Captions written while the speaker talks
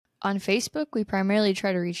On Facebook, we primarily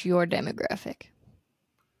try to reach your demographic.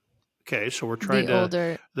 Okay, so we're trying The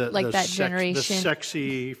older, like that the generation.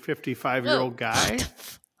 sexy 55-year-old guy.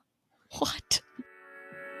 What?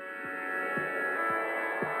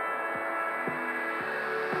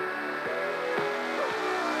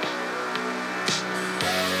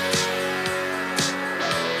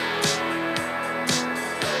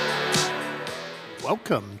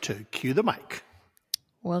 Welcome to Cue the Mic.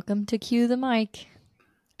 Welcome to Cue the Mic,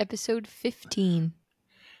 episode 15.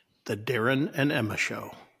 The Darren and Emma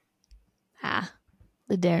Show.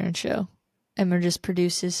 The Darren Show. Emma just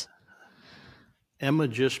produces. Emma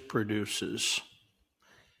just produces.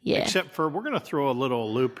 Yeah. Except for we're going to throw a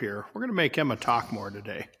little loop here. We're going to make Emma talk more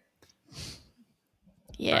today.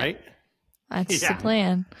 Yeah. Right? That's the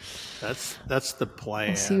plan. That's the plan.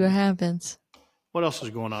 We'll see what happens. What else is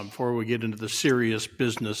going on before we get into the serious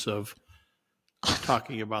business of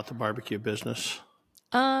talking about the barbecue business?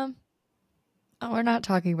 We're not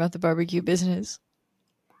talking about the barbecue business.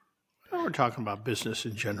 Well, we're talking about business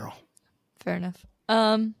in general. Fair enough.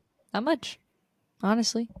 Not much,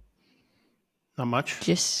 honestly. Not much?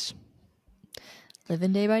 Just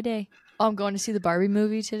living day by day. Oh, I'm going to see the Barbie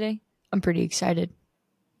movie today. I'm pretty excited.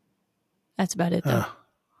 That's about it, though.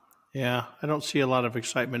 Yeah, I don't see a lot of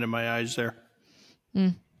excitement in my eyes there.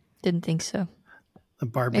 Didn't think so. The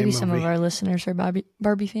Barbie Maybe movie. some of our listeners are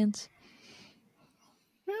Barbie fans.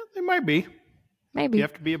 Yeah, they might be. Maybe. You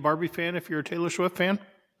have to be a Barbie fan if you're a Taylor Swift fan?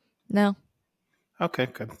 No. Okay,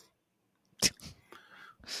 good.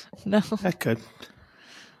 No. That could.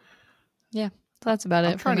 Yeah, that's about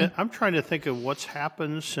it for me. I'm trying to think of what's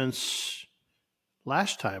happened since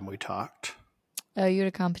last time we talked. You had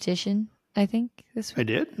a competition, I think, this week? I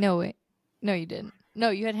did? No, wait. No, you didn't. No,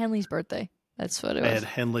 you had Henley's birthday. That's what it was. I had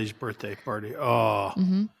Henley's birthday party. Oh.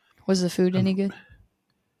 Mm-hmm. Was the food any good?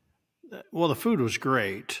 Well, the food was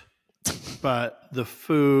great. But the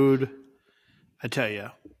food, I tell you,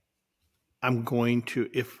 I'm going to,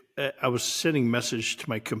 if I was sending message to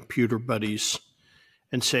my computer buddies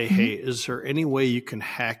and say, hey, is there any way you can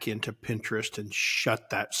hack into Pinterest and shut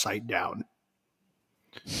that site down?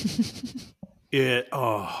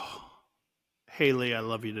 Haley, I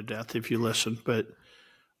love you to death if you listen, but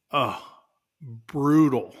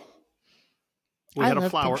brutal. We had a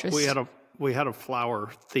flower. Pinterest. We had a flower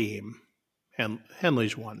theme, and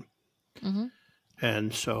Henley's one. Mm-hmm.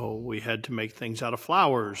 And so we had to make things out of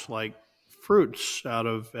flowers, like fruits out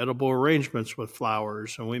of edible arrangements with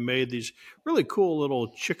flowers. And we made these really cool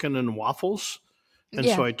little chicken and waffles. And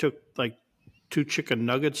so I took like 2 chicken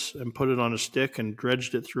nuggets and put it on a stick and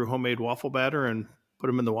dredged it through homemade waffle batter and put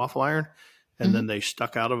them in the waffle iron. And then they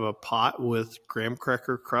stuck out of a pot with graham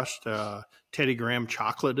cracker crust, Teddy Graham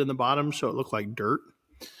chocolate in the bottom, so it looked like dirt.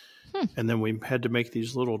 And then we had to make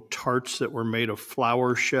these little tarts that were made of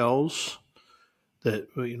flower shells that,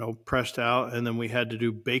 pressed out. And then we had to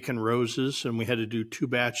do bacon roses, and we had to do 2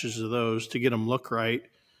 batches of those to get them look right.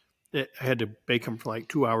 I had to bake them for like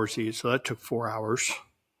 2 hours each, so that took 4 hours.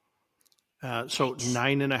 So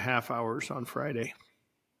 9.5 hours on Friday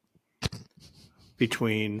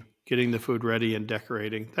between getting the food ready and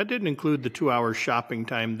decorating. That didn't include the 2 hours shopping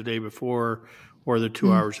time the day before or the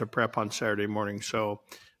 2 hours of prep on Saturday morning. So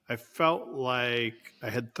I felt like I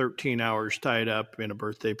had 13 hours tied up in a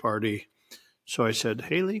birthday party. So I said,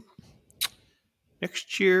 Haley,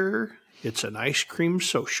 next year it's an ice cream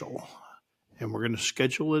social. And we're going to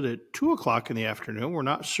schedule it at 2:00 in the afternoon. We're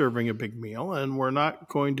not serving a big meal, and we're not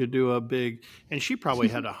going to do a big, and she probably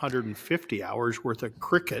had 150 hours worth of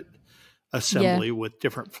Cricut assembly with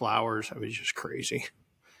different flowers. I mean, it's just crazy.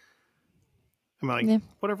 I'm like,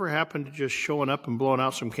 whatever happened to just showing up and blowing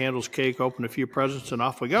out some candles, cake, open a few presents, and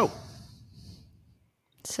off we go?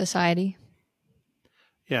 Society.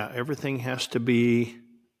 Yeah, everything has to be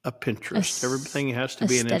a Pinterest. Everything has to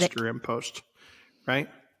be an Instagram post, right?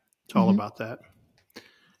 It's all about that.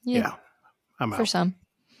 Yeah. I'm out.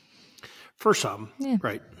 For some. Yeah.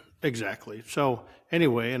 Right. Exactly. So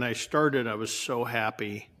anyway, and I was so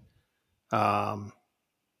happy that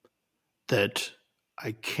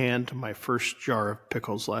I canned my first jar of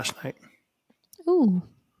pickles last night. Ooh.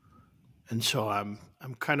 And so I'm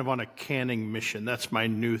kind of on a canning mission. That's my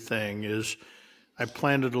new thing is I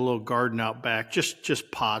planted a little garden out back,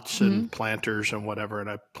 just pots and planters and whatever. And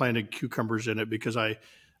I planted cucumbers in it because I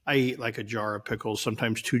eat like a jar of pickles,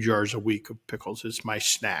 sometimes 2 jars a week of pickles. It's my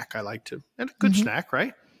snack. I like to, and a good snack,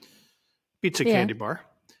 right? Beats a candy bar.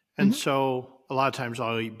 And so a lot of times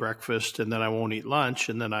I'll eat breakfast and then I won't eat lunch.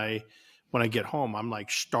 And then when I get home, I'm like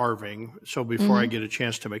starving. So before I get a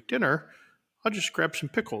chance to make dinner, I'll just grab some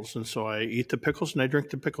pickles. And so I eat the pickles and I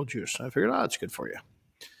drink the pickle juice. I figured, that's good for you.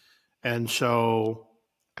 And so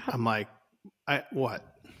I'm like, what?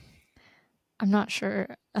 I'm not sure,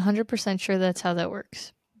 100% sure that's how that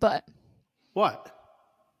works. But What?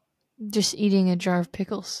 just eating a jar of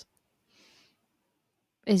pickles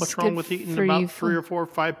is What's good wrong with eating for you. about 3 or 4 or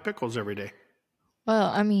 5 pickles every day? Well,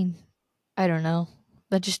 I mean, I don't know.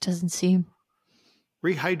 That just doesn't seem.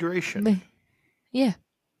 Rehydration. Yeah.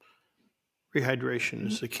 Rehydration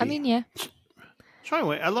is the key. I mean, yeah. So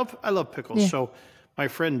anyway, I love pickles. Yeah. So my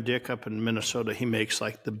friend Dick up in Minnesota, he makes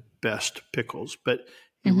like the best pickles, but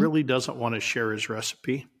he really doesn't want to share his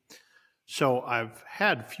recipe. So I've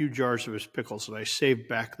had a few jars of his pickles, and I saved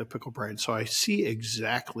back the pickle brine, so I see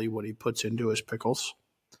exactly what he puts into his pickles.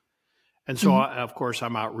 And so, of course,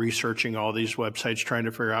 I'm out researching all these websites trying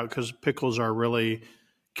to figure out, because pickles are really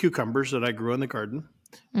cucumbers that I grew in the garden,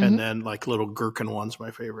 and then like little gherkin ones,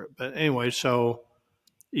 my favorite. But anyway, so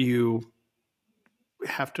you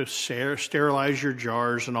have to sterilize your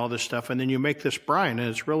jars and all this stuff, and then you make this brine, and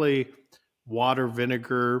it's really water,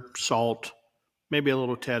 vinegar, salt, maybe a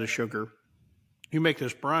little tad of sugar. You make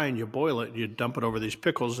this brine, you boil it, you dump it over these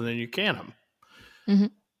pickles, and then you can them. Mm-hmm.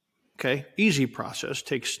 Okay, easy process,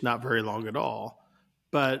 takes not very long at all,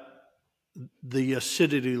 but the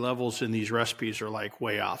acidity levels in these recipes are like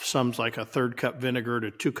way off. Some's like a 1/3 cup vinegar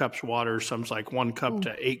to 2 cups water. Some's like 1 cup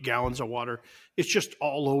to 8 gallons of water. It's just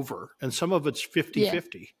all over. And some of it's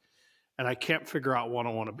 50-50. And I can't figure out what I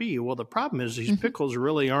want to be. Well, the problem is these pickles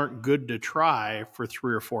really aren't good to try for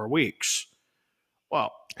 3 or 4 weeks.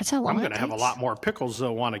 Well, That's how long I'm going to have a lot more pickles than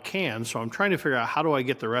I want a can. So I'm trying to figure out, how do I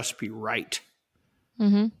get the recipe right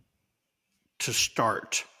to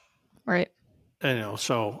start? Right.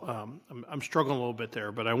 So I'm struggling a little bit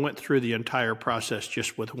there, but I went through the entire process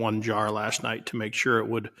just with 1 jar last night to make sure it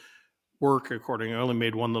would work accordingly. I only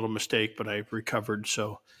made 1 little mistake, but I recovered,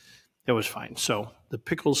 so it was fine. So the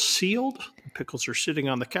pickles sealed. The pickles are sitting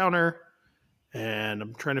on the counter, and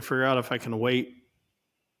I'm trying to figure out if I can wait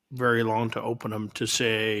very long to open them to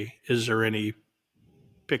say, is there any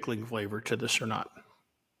pickling flavor to this or not?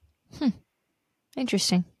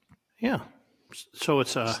 Interesting. Yeah. So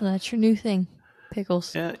So that's your new thing.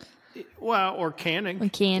 Pickles. Well, or canning.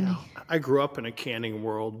 Like candy. I grew up in a canning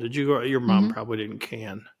world. Did you grow? Your mom probably didn't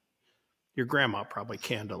can. Your grandma probably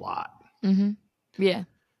canned a lot. Yeah.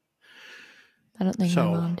 I don't think my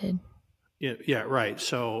mom did. Yeah, right.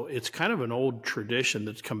 So it's kind of an old tradition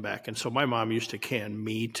that's come back. And so my mom used to can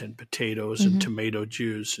meat and potatoes and tomato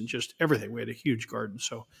juice and just everything. We had a huge garden.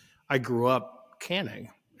 So I grew up canning,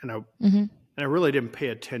 and I really didn't pay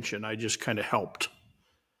attention. I just kind of helped.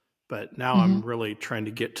 But now I'm really trying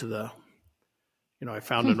to get to the, I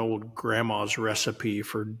found an old grandma's recipe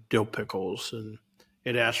for dill pickles, and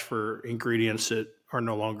it asked for ingredients that are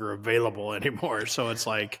no longer available anymore. So it's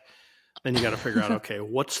like, then you got to figure out, okay,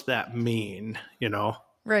 what's that mean?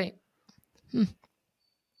 Right.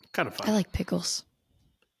 Kind of fun. I like pickles.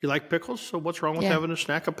 You like pickles? So what's wrong with having a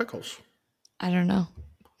snack of pickles? I don't know.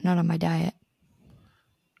 Not on my diet.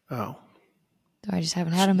 Oh. I just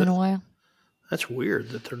haven't had them in a while. That's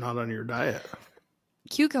weird that they're not on your diet.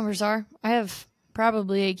 Cucumbers are. I have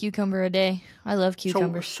probably a cucumber a day. I love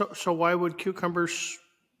cucumbers. So why would pickles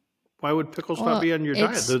not be on your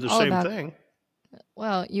diet? They're the same thing.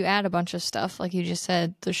 Well, you add a bunch of stuff, like you just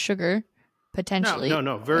said, the sugar, potentially.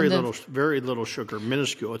 No. Very little sugar,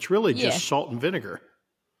 minuscule. It's really just salt and vinegar.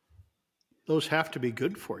 Those have to be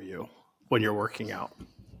good for you when you're working out.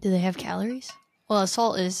 Do they have calories? Well,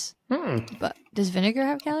 salt is, but does vinegar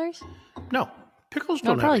have calories? No. Pickles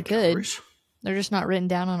don't have any calories. They're just not written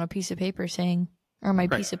down on a piece of paper saying, or my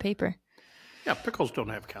piece of paper. Yeah, pickles don't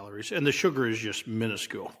have calories. And the sugar is just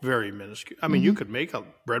minuscule, very minuscule. I mean, you could make a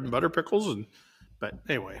bread and butter pickles, but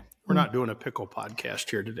anyway, we're not doing a pickle podcast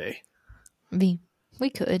here today. We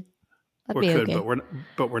could. That'd be okay.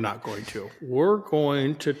 but we're not going to. We're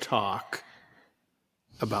going to talk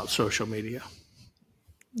about social media.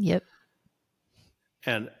 Yep.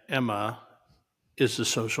 And Emma is the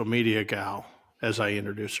social media gal, as I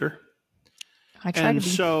introduce her. I try to be.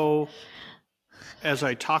 So as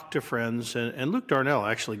I talk to friends, and Luke Darnell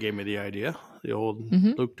actually gave me the idea, the old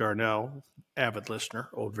Luke Darnell, avid listener,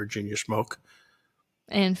 Old Virginia Smoke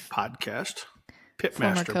and podcast,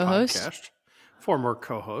 Pitmaster podcast, former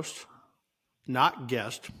co-host, not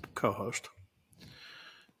guest, co-host.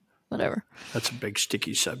 Whatever. That's a big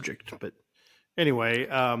sticky subject. But anyway,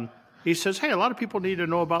 he says, hey, a lot of people need to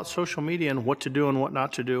know about social media and what to do and what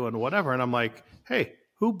not to do and whatever. And I'm like, hey,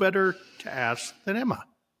 who better to ask than Emma?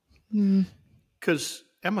 Because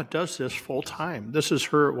Emma does this full time. This is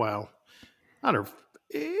her, not her,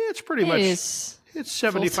 it's pretty much, it's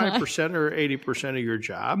 75% or 80% of your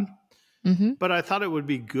job. Mm-hmm. But I thought it would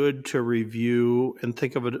be good to review and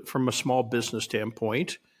think of it from a small business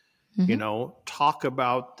standpoint. Mm-hmm. Talk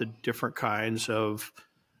about the different kinds of,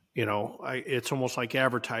 it's almost like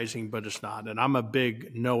advertising, but it's not. And I'm a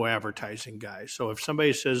big no advertising guy. So if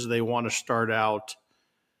somebody says they want to start out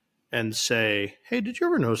and say, hey, did you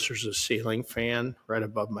ever notice there's a ceiling fan right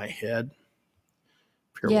above my head?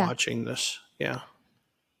 If you're Yeah. watching this, yeah,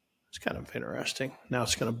 it's kind of interesting. Now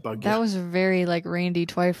it's going to bug you. That was a very like Randy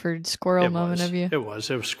Twyford squirrel moment of you. It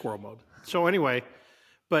was squirrel mode. So anyway,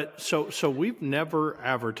 but so we've never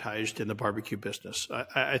advertised in the barbecue business.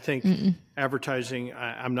 I think advertising.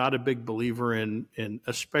 I'm not a big believer in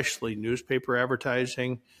especially newspaper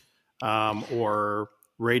advertising or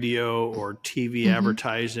radio or TV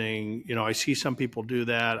advertising. I see some people do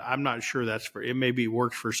that. I'm not sure it maybe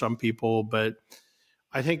works for some people, but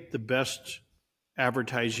I think the best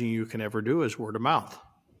advertising you can ever do is word of mouth.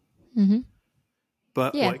 Mm-hmm.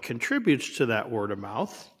 But Yeah. what contributes to that word of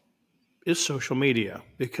mouth is social media,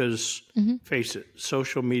 because face it,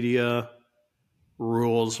 social media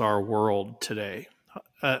rules our world today.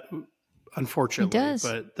 Unfortunately, It does.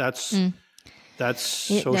 but that's It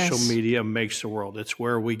social does. media makes the world. It's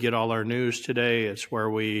where we get all our news today. It's where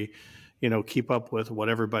we, keep up with what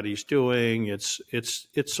everybody's doing.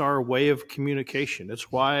 It's our way of communication.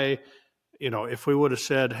 It's why, if we would have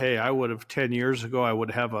said, hey, I would have 10 years ago, I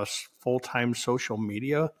would have a full-time social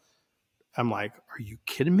media. I'm like, are you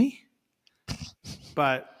kidding me?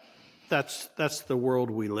 But that's the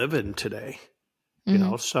world we live in today.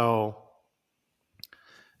 So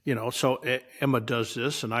Emma does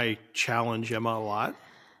this, and I challenge Emma a lot.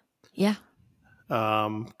 Yeah.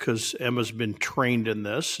 Because Emma's been trained in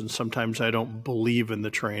this, and sometimes I don't believe in the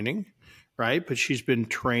training, right? But she's been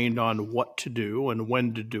trained on what to do and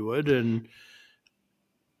when to do it, and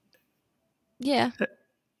Yeah.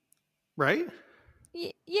 right?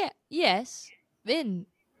 Yeah. Yes. And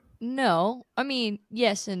no. I mean,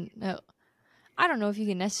 yes and no. I don't know if you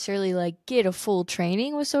can necessarily like get a full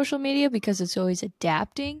training with social media because it's always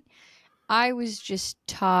adapting. I was just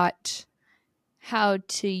taught how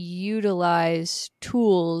to utilize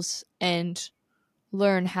tools and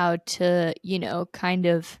learn how to, kind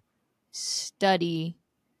of study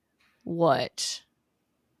what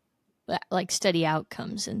like study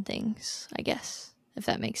outcomes and things, I guess, if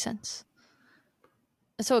that makes sense.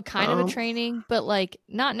 So kind of a training, but like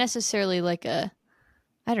not necessarily like a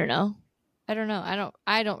I don't know.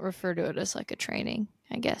 I don't refer to it as like a training,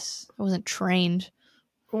 I guess. I wasn't trained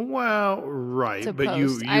Well, right, to but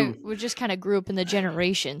post. I just kind of grew up in the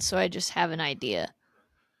generation, so I just have an idea.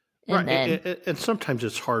 And then and sometimes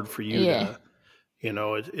it's hard for you yeah.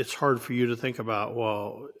 to, it's hard for you to think about,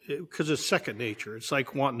 well, because it's second nature. It's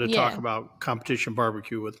like wanting to talk about competition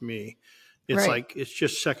barbecue with me. It's like it's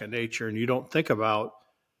just second nature, and you don't think about,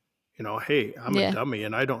 hey, I'm a dummy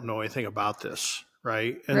and I don't know anything about this,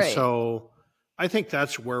 right? And so I think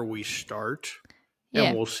that's where we start,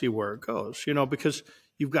 and we'll see where it goes, because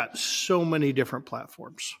you've got so many different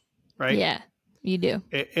platforms, right? Yeah, you do.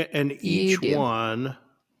 And each one,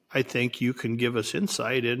 I think you can give us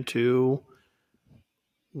insight into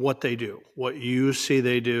what they do, what you see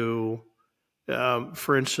they do.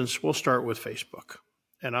 For instance, we'll start with Facebook,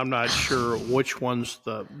 and I'm not sure which one's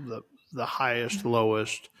the highest,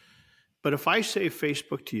 lowest. But if I say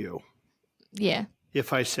Facebook to you,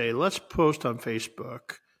 if I say let's post on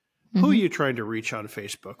Facebook, who are you trying to reach on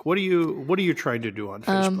Facebook? What are you trying to do on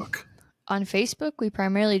Facebook? On Facebook, we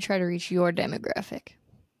primarily try to reach your demographic.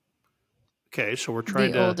 Okay, so we're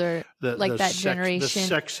trying older, that generation, the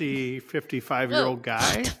sexy 55-year-old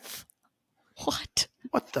guy. What?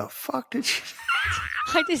 What the fuck did you?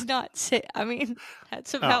 I did not say. I mean,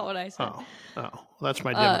 that's about what I said. Oh, that's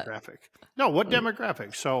my demographic. No, what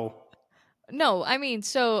demographic? So. No, I mean,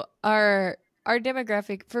 so our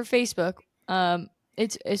demographic for Facebook,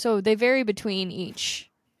 it's so they vary between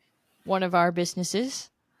each one of our businesses.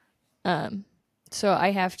 So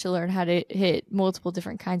I have to learn how to hit multiple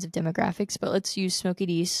different kinds of demographics, but let's use Smokey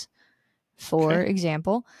D's for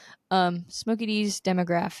example. Smokey D's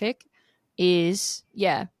demographic is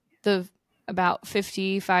the about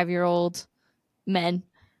 55-year-old men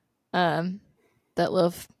that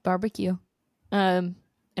love barbecue and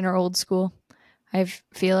are old school, I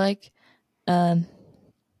feel like.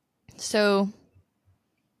 So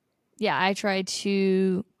I try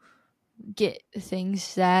to get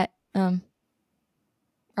things that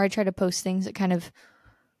or I try to post things that kind of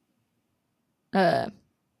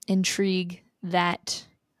intrigue that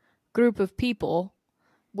group of people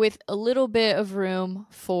with a little bit of room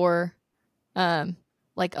for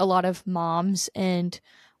like a lot of moms and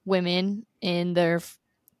women in their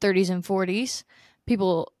 30s and 40s,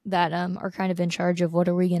 people that are kind of in charge of what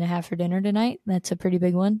are we going to have for dinner tonight. That's a pretty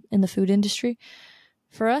big one in the food industry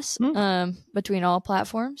for us, between all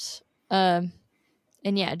platforms. And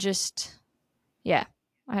yeah, I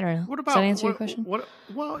don't know. What Does that about answer your question?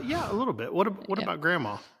 Well, yeah, a little bit. What Yeah. about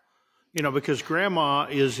grandma? Because grandma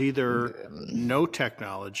is either no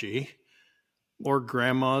technology or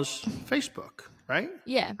grandma's Facebook, right?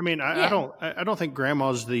 Yeah. I mean, Yeah. I don't think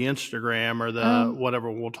grandma's the Instagram or the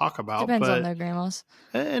whatever we'll talk about, Depends on but their grandmas.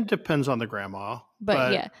 it depends on the grandma.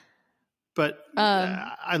 But yeah. But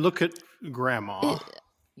I look at grandma.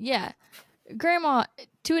 Yeah. Grandma,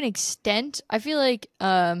 to an extent, I feel like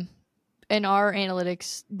in our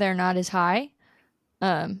analytics they're not as high.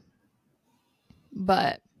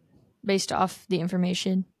 But based off the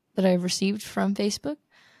information that I've received from Facebook.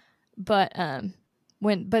 But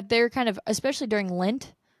but they're kind of, especially during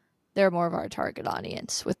Lent, they're more of our target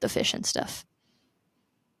audience with the fish and stuff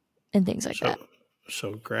and things like that.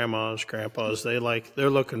 So grandmas, grandpas, they're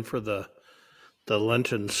looking for the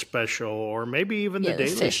Lenten special, or maybe even the daily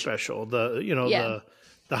fish special. The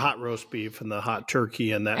hot roast beef and the hot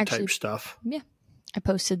turkey and that type stuff. Yeah, I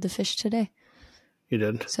posted the fish today. You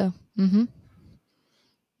did? So,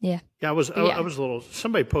 yeah. Yeah, I was a little.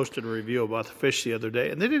 Somebody posted a review about the fish the other day,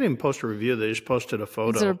 and they didn't even post a review. They just posted a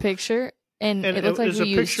photo. Is there a picture? And it looked like we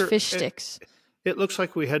used fish sticks. It looks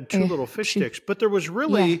like we had two little fish sticks, but there was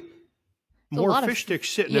really more fish sticks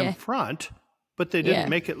sitting in front, but they didn't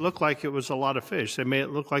make it look like it was a lot of fish. They made it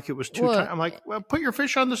look like it was two times. I'm like, well, put your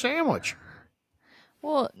fish on the sandwich.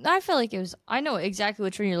 Well, I felt like it was. I know exactly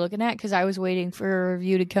which one you're looking at because I was waiting for a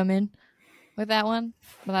review to come in with that one,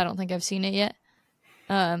 but I don't think I've seen it yet.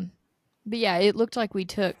 But yeah, it looked like we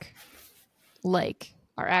took like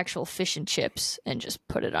our actual fish and chips and just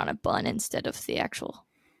put it on a bun instead of the actual.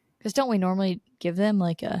 Because don't we normally give them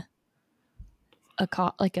like a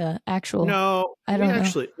actual? No, I don't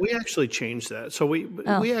know. We actually changed that. So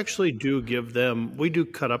we actually do give them. We do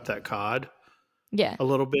cut up that cod. Yeah. A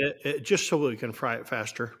little bit, just so we can fry it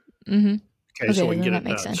faster. Mm-hmm. Okay, so we can get it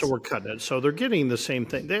done. Sense. So we're cutting it. So they're getting the same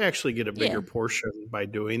thing. They actually get a bigger portion by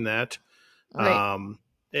doing that. Right.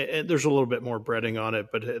 And there's a little bit more breading on it,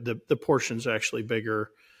 but the portion's actually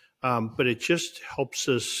bigger. But it just helps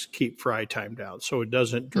us keep fry time down, so it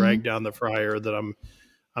doesn't drag down the fryer. That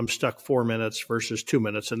I'm stuck 4 minutes versus 2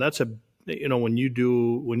 minutes, and that's when you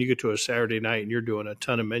get to a Saturday night and you're doing a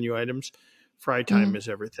ton of menu items, fry time is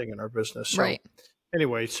everything in our business. So, right.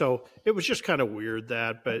 Anyway, so it was just kind of weird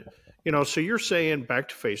but so you're saying back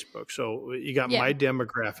to Facebook. So you got my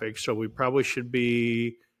demographic. So we probably should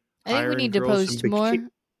be. I think we need to post more.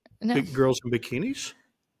 Girls in bikinis.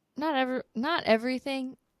 Not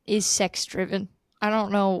everything is sex driven. I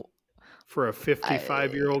don't know. For a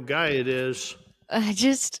 55-year-old guy, it is.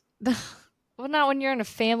 Well, not when you're in a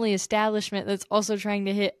family establishment that's also trying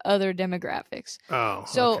to hit other demographics. Oh,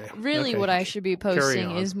 so really, what I should be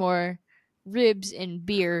posting is more ribs and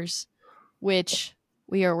beers, which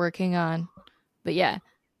we are working on. But yeah,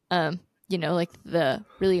 like the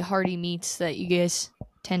really hearty meats that you guys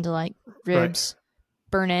tend to like: ribs,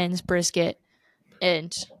 burn ends, brisket,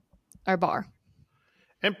 and our bar.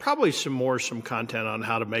 And probably some content on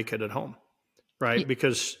how to make it at home, right?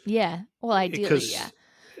 Because well, ideally,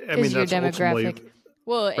 I mean, that's your demographic. Ultimately,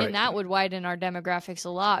 well, and that would widen our demographics a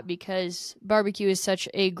lot because barbecue is such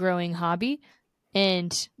a growing hobby,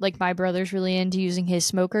 and like my brother's really into using his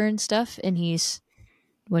smoker and stuff, and he's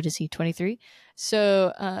 23?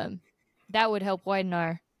 So that would help widen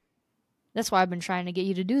our. That's why I've been trying to get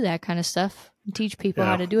you to do that kind of stuff and teach people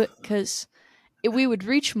how to do it, because we would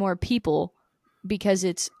reach more people because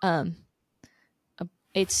it's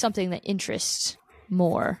something that interests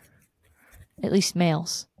more, at least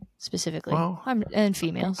males specifically, and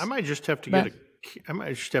females. I might just have to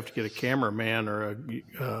get a cameraman or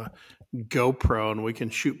a GoPro, and we can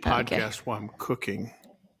shoot podcasts while I'm cooking.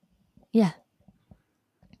 Yeah.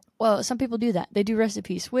 Well, some people do that. They do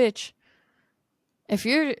recipes, which, if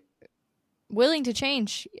you're willing to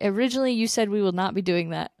change, originally you said we will not be doing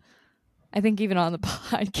that. I think even on the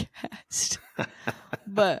podcast.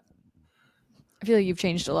 But I feel like you've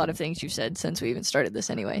changed a lot of things you've said since we even started this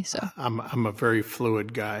anyway. So I'm a very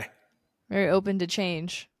fluid guy. Very open to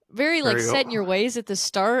change. Very set in your ways at the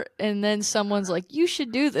start, and then someone's like, you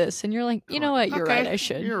should do this. And you're like, you know what? You're right. I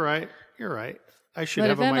should. You're right. I should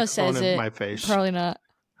have a microphone in my face. Probably not.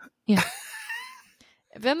 Yeah.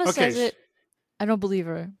 If Emma says it, I don't believe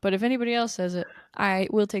her. But if anybody else says it, I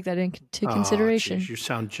will take that into consideration. Geez, you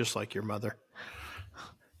sound just like your mother.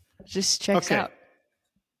 Just checks out.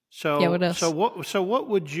 So what else? What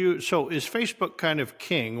would you? So is Facebook kind of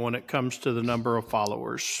king when it comes to the number of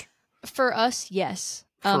followers? For us, yes.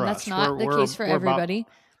 For That's us. not the case for everybody.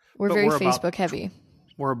 We're very Facebook heavy.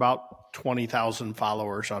 We're about 20,000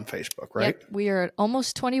 followers on Facebook, right? Yep, we are at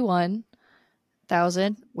almost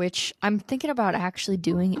 21,000, which I'm thinking about actually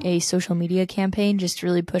doing a social media campaign just to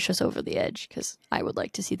really push us over the edge because I would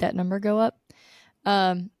like to see that number go up.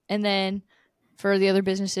 And then for the other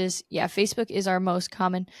businesses, yeah, Facebook is our most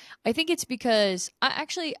common. I think it's because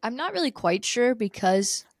I'm not really quite sure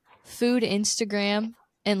because food Instagram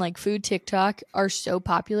and like food TikTok are so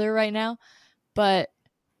popular right now, but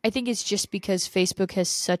I think it's just because Facebook has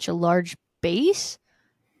such a large base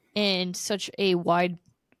and such a wide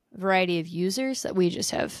variety of users that we just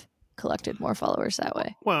have collected more followers that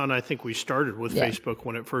way. Well, and I think we started with Facebook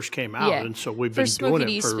when it first came out. And so we've been doing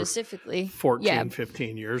it for specifically 14,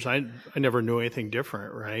 15 years. I never knew anything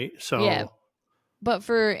different, right? So But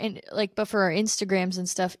for our Instagrams and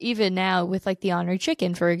stuff, even now with like the Honored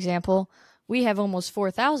Chicken, for example, we have almost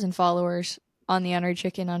 4,000 followers on the Honored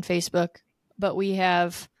Chicken on Facebook, but we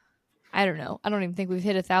have, I don't know, I don't even think we've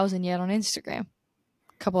hit 1,000 yet on Instagram.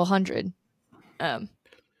 A couple hundred. So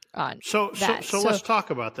let's talk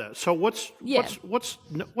about that. So what's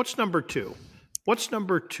number two? What's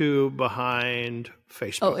number two behind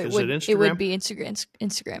Facebook? Is it Instagram? It would be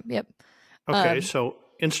Instagram. Yep. Okay, so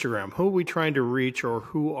Instagram. Who are we trying to reach, or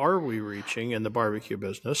who are we reaching in the barbecue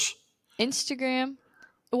business? Instagram.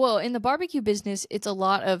 Well, in the barbecue business, it's a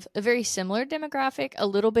lot of a very similar demographic, a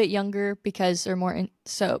little bit younger because they're more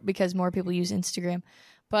because more people use Instagram.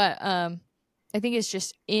 But I think it's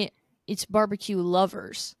just it's barbecue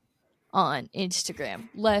lovers on Instagram,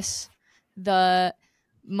 less the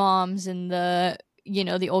moms and the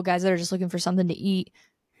old guys that are just looking for something to eat,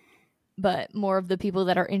 but more of the people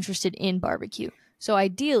that are interested in barbecue. So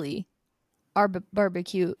ideally, our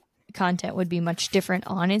barbecue content would be much different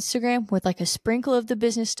on Instagram with like a sprinkle of the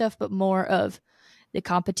business stuff, but more of the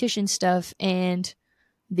competition stuff and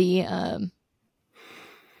the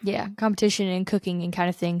competition and cooking and kind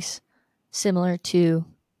of things similar to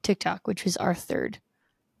TikTok, which is our third.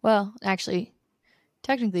 Well, actually,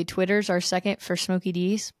 technically Twitter's our second for Smokey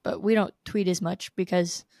D's, but we don't tweet as much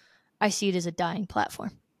because I see it as a dying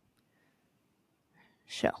platform.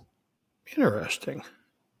 So. Interesting.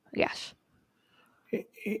 Yes.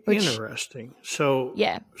 Interesting. So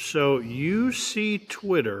you see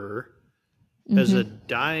Twitter as a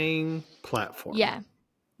dying platform. Yeah.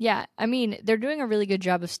 Yeah. I mean, they're doing a really good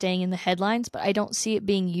job of staying in the headlines, but I don't see it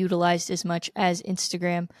being utilized as much as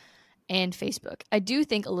Instagram and Facebook. I do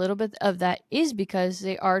think a little bit of that is because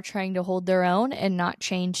they are trying to hold their own and not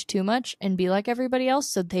change too much and be like everybody else.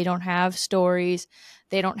 So they don't have stories,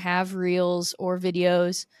 they don't have reels or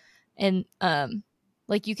videos, and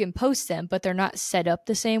like you can post them, but they're not set up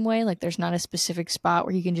the same way. Like there's not a specific spot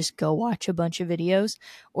where you can just go watch a bunch of videos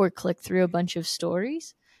or click through a bunch of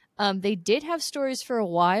stories. They did have stories for a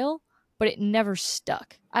while, but it never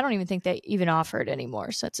stuck. I don't even think they even offer it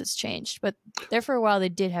anymore since it's changed. But there for a while, they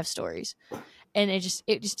did have stories, and it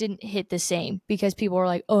just didn't hit the same because people were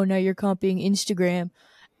like, "Oh, now you're copying Instagram,"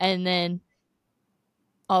 and then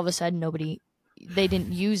all of a sudden, they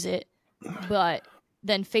didn't use it. But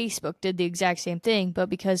then Facebook did the exact same thing, but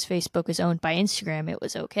because Facebook is owned by Instagram, it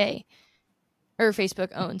was okay. Or Facebook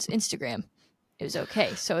owns Instagram, it was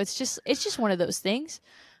okay. So it's just one of those things.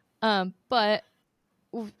 But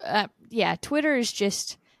Twitter is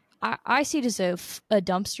just, I see it as a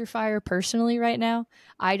dumpster fire personally right now.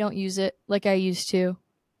 I don't use it like I used to.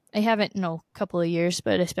 I haven't in a couple of years,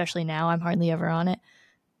 but especially now, I'm hardly ever on it.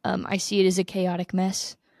 I see it as a chaotic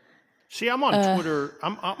mess. See, I'm on Twitter.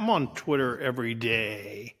 I'm on Twitter every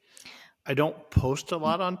day. I don't post a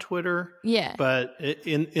lot on Twitter. Yeah. But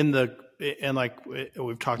like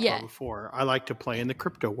we've talked about before, I like to play in the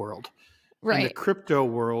crypto world. Right. And the crypto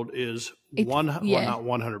world is not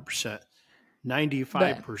 100%,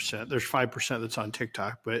 95%. There's 5% that's on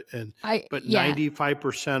TikTok, but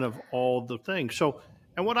 95% of all the things. So,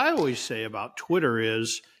 and what I always say about Twitter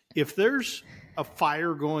is if there's a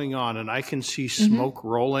fire going on and I can see smoke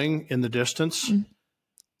rolling in the distance,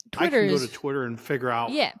 I can go to Twitter and figure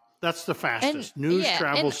out that's the fastest. News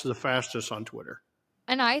travels the fastest on Twitter.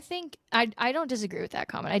 And I think I don't disagree with that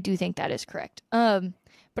comment. I do think that is correct.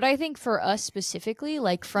 But I think for us specifically,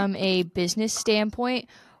 like from a business standpoint,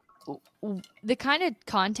 the kind of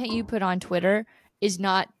content you put on Twitter is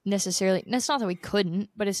not necessarily, that's not that we couldn't,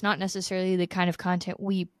 but it's not necessarily the kind of content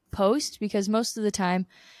we post because most of the time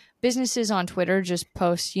businesses on Twitter just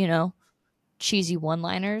post, cheesy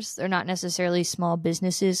one-liners. They're not necessarily small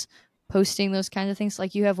businesses posting those kinds of things.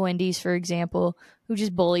 Like you have Wendy's, for example, who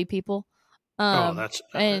just bully people. That's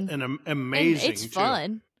an amazing. And it's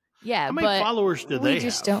fun. Yeah, how many followers do they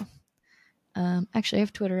have? Don't. Actually, I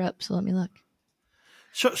have Twitter up, so let me look.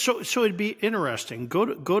 So it'd be interesting. Go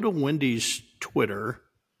to Wendy's Twitter,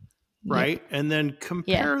 right? Yep. And then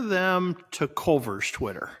compare them to Culver's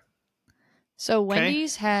Twitter. So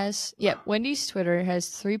Wendy's Wendy's Twitter has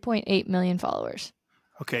 3.8 million followers.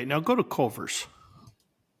 Okay, now go to Culver's.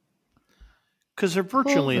 Because they're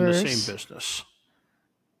virtually in the same business.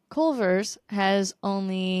 Culver's has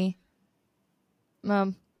only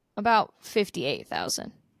about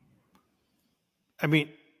 58,000. I mean,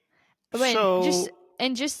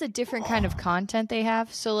 just the different kind of content they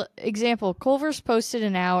have. So, example, Culver's posted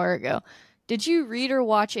an hour ago. Did you read or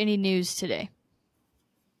watch any news today?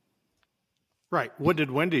 Right. What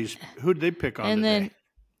did Wendy's? Who did they pick on and today? Then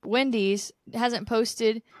Wendy's hasn't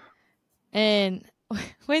posted, and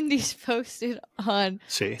Wendy's posted on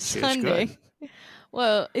Sunday. It's good.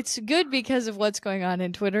 Well, it's good because of what's going on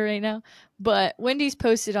in Twitter right now. But Wendy's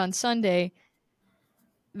posted on Sunday,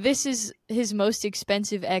 this is his most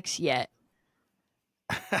expensive X yet.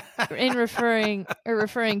 In referring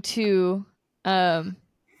to Elon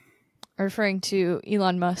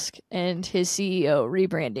Musk and his CEO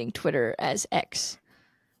rebranding Twitter as X,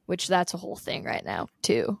 which that's a whole thing right now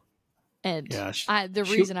too. And the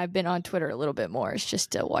reason I've been on Twitter a little bit more is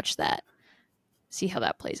just to watch that, see how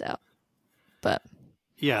that plays out. But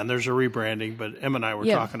yeah, and there's a rebranding. But Em and I were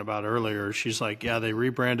talking about earlier. She's like, yeah, they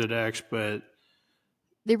rebranded X, but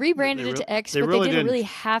they rebranded it to X, but they did a really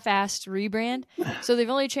half-assed rebrand. So they've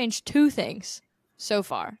only changed 2 things so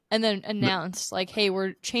far, and then announced like, hey,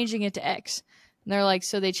 we're changing it to X. And they're like,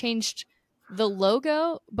 so they changed the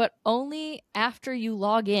logo, but only after you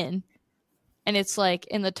log in. And it's like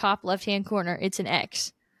in the top left-hand corner, it's an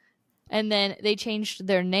X. And then they changed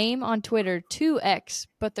their name on Twitter to X,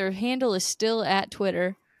 but their handle is still at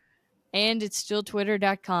Twitter, and it's still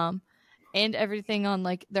twitter.com, and everything on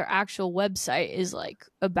like their actual website is like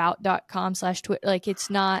about.com/Twitter. Like it's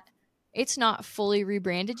not fully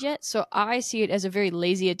rebranded yet. So I see it as a very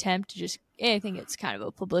lazy attempt to just, I think it's kind of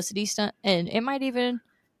a publicity stunt, and it might even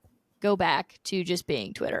go back to just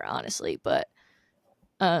being Twitter, honestly. But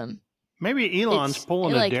maybe Elon's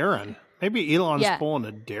pulling a Darren. Maybe Elon's pulling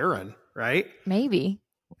a Darren, right? Maybe.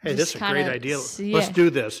 Hey, this is a great idea. Let's do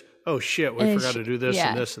this. Oh, shit, we forgot to do this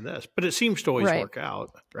and this and this. But it seems to always work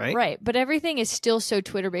out, right? Right, but everything is still so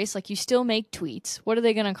Twitter-based. Like, you still make tweets. What are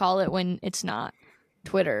they going to call it when it's not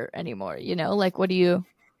Twitter anymore? You know, like, what are you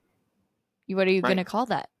going to call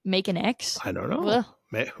that? Make an X? I don't know.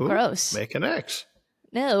 Gross. Make an X.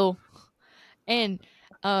 No. And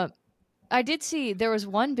I did see there was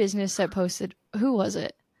one business that posted, who was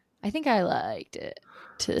it? I think I liked it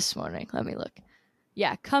this morning. Let me look.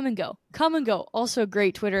 Yeah, Come and Go. Come and Go. Also a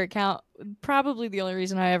great Twitter account. Probably the only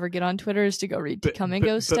reason I ever get on Twitter is to go read Come and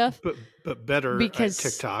Go stuff. But better because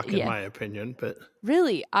TikTok, in my opinion. But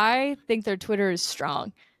really, I think their Twitter is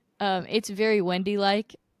strong. It's very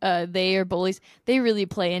Wendy-like. They are bullies. They really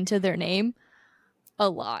play into their name a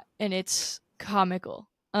lot, and it's comical.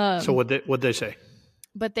 So what'd they say?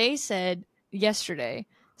 But they said yesterday,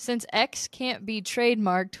 since X can't be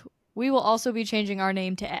trademarked, we will also be changing our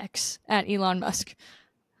name to X at Elon Musk.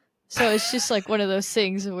 So it's just like one of those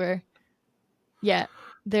things where,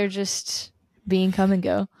 they're just being Come and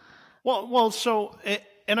Go. Well, so,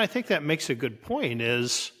 and I think that makes a good point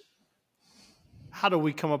is, how do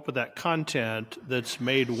we come up with that content that's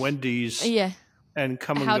made Wendy's and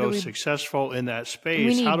Come and Go successful in that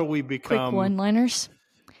space? How do we become quick one-liners?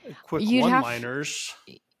 Quick one-liners.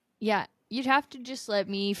 You'd have to just let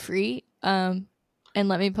me free and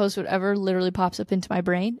let me post whatever literally pops up into my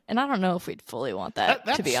brain. And I don't know if we'd fully want that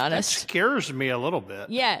to be honest. That scares me a little bit.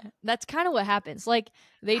 Yeah, that's kind of what happens. Like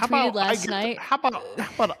they tweeted last night. How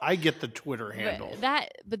about I get the Twitter handle?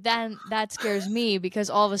 But then that scares me because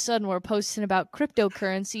all of a sudden we're posting about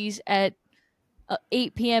cryptocurrencies at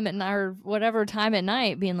 8 p.m. at night or whatever time at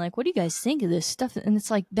night, being like, "What do you guys think of this stuff?" And it's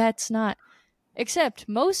like that's not. Except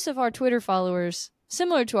most of our Twitter followers,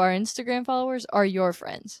 similar to our Instagram followers, are your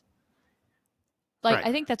friends. Like, right.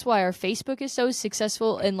 I think that's why our Facebook is so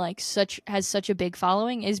successful and has such a big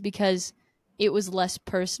following is because it was less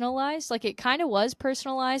personalized. Like, it kind of was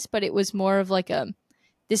personalized, but it was more of like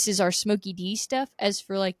this is our Smokey D stuff. As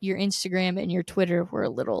for like your Instagram and your Twitter were a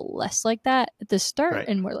little less like that at the start. Right.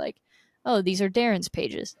 And we're like, oh, these are Darren's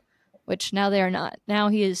pages, which now they are not. Now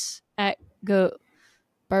he is at Go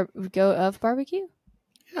of Barbecue.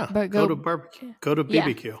 Yeah, go to barbecue. Go to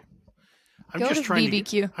BBQ. Yeah. I'm just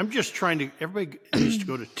trying to. Everybody needs to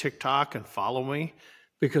go to TikTok and follow me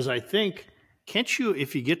because I think can't you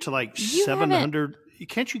if you get to like 700?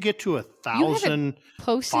 Can't you get to 1,000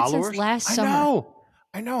 posted followers? Since last summer.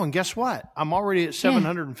 I know. And guess what? I'm already at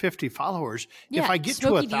 750 followers. Yeah, if I get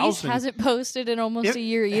Smokey to 1,000, hasn't posted in almost a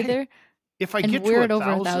year either. if I and get we're to at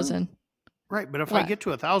over 1,000, 1,000. right? But if I What? get to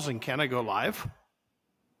 1,000, can I go live?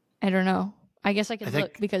 I don't know. I guess I could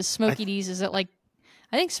look because Smokey I D's is at like,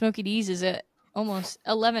 I think Smokey D's is at almost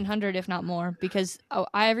 1,100, if not more. Because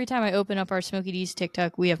every time I open up our Smokey D's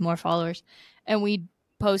TikTok, we have more followers, and we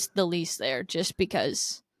post the least there just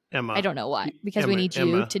because. Emma, I don't know why. Because we need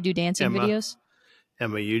you Emma, to do dancing videos.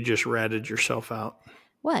 Emma, you just ratted yourself out.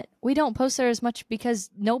 What? We don't post there as much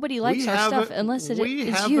because nobody likes our stuff unless it's you. We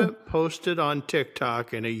haven't posted on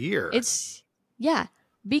TikTok in a year.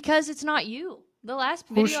 Because it's not you. The last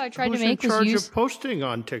video I tried to make was who's in charge of posting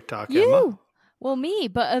on TikTok, you. Emma? Well, me,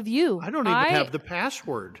 but of you. I don't even have the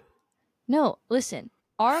password. No, listen.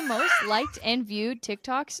 Our most liked and viewed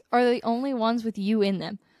TikToks are the only ones with you in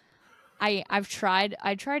them. I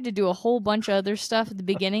tried to do a whole bunch of other stuff at the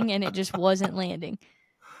beginning and it just wasn't landing.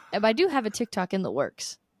 But I do have a TikTok in the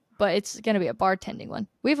works, but it's going to be a bartending one.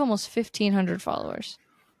 We have almost 1,500 followers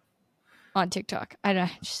on TikTok. I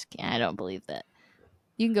don't believe that.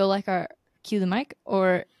 You can go like our Cue the Mic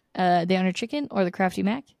or the Honor Chicken or the Crafty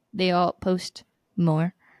Mac. They all post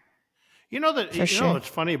more. You know that it's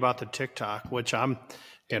funny about the TikTok, which I'm,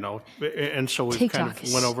 and so we kind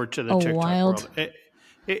of went over to the TikTok world.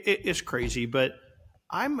 It's crazy, but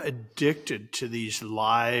I'm addicted to these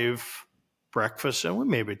live breakfasts, and we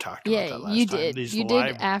maybe talked about that last time. You did. These you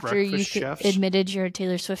live did after you admitted you're a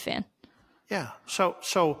Taylor Swift fan. Yeah.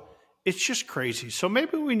 So it's just crazy. So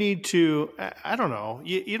maybe we need to. I don't know.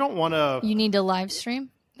 You don't want to. You need to live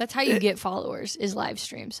stream. That's how you get followers. Is live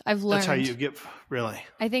streams. I've learned. That's how you get really.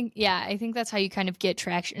 I think that's how you kind of get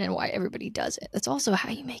traction and why everybody does it. That's also how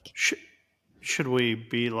you make. Should we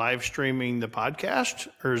be live streaming the podcast,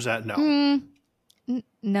 or is that no?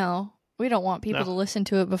 No, we don't want people to listen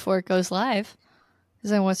to it before it goes live.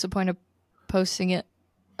 Because then, what's the point of posting it?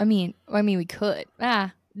 I mean, we could.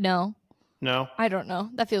 No. No, I don't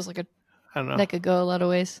know. That feels like I don't know. That could go a lot of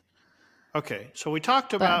ways. Okay, so we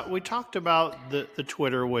talked about the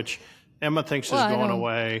Twitter, which Emma thinks is going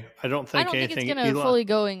away. I don't think anything. It's going to fully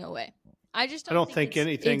going away. I don't think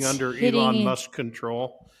anything under Elon Musk's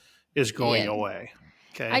control is going away.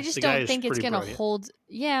 Okay. I just don't think it's going to hold.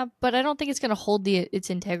 Yeah, but I don't think it's going to hold its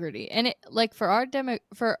integrity. And it, like for our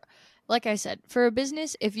like I said, for a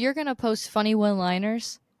business, if you're going to post funny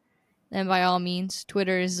one-liners, then by all means,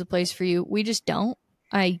 Twitter is the place for you. We just don't.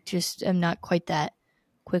 I just am not quite that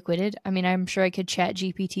quick-witted. I mean, I'm sure I could chat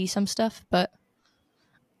GPT some stuff, but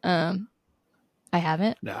I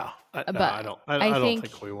haven't. No, I don't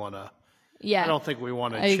think we want to. Yeah, I don't think we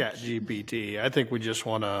want to chat GPT. I think we just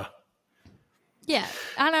want to. Yeah,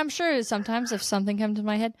 and I'm sure sometimes if something comes to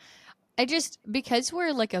my head, because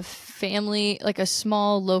we're like a family, like a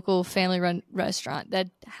small local family-run restaurant that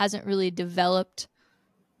hasn't really developed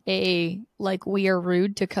a like we are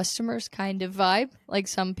rude to customers kind of vibe like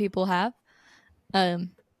some people have.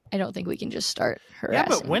 I don't think we can just start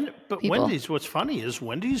harassing. Yeah, but Wendy's. What's funny is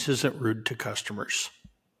Wendy's isn't rude to customers.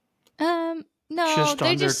 No, just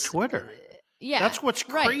on their Twitter. Yeah, that's what's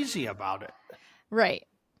crazy about it. Right,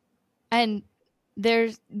 and they're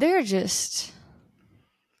just.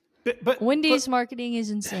 But Wendy's marketing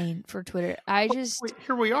is insane for Twitter.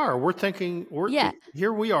 Here we are. We're thinking.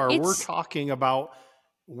 Here we are. We're talking about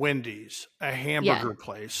Wendy's, a hamburger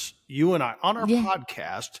place. You and I on our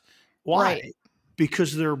podcast. Why? Right.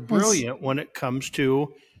 Because they're brilliant when it comes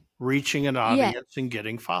to reaching an audience and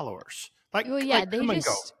getting followers. Like Come and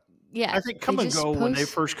Go. Yeah, I think Come and Go when they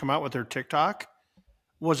first come out with their TikTok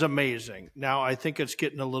was amazing. Now I think it's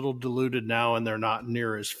getting a little diluted now, and they're not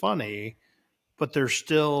near as funny, but they're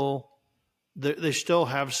still they still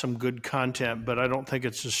have some good content. But I don't think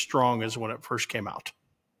it's as strong as when it first came out.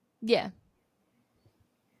 Yeah,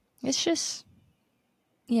 it's just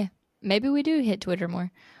maybe we do hit Twitter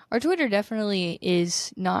more. Our Twitter definitely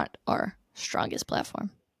is not our strongest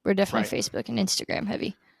platform. We're definitely Facebook and Instagram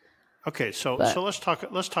heavy. Okay, so let's talk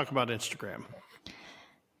about Instagram.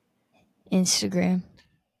 Instagram.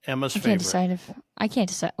 Emma's favorite. I can't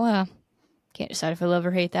decide if I love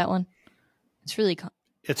or hate that one. It's really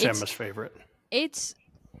it's Emma's favorite.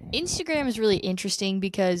 Instagram is really interesting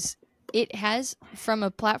because it has, from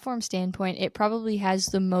a platform standpoint, it probably has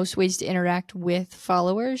the most ways to interact with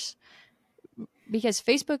followers. Because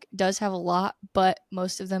Facebook does have a lot, but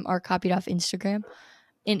most of them are copied off Instagram.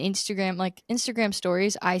 In Instagram, like Instagram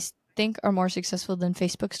stories, I think are more successful than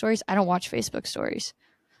Facebook stories. I don't watch Facebook stories.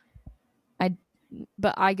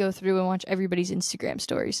 But I go through and watch everybody's Instagram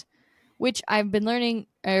stories, which I've been learning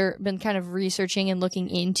or been kind of researching and looking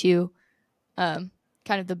into kind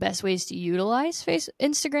of the best ways to utilize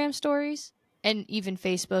Instagram stories and even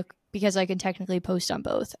Facebook, because I can technically post on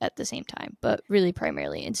both at the same time, but really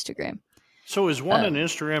primarily Instagram. So is one an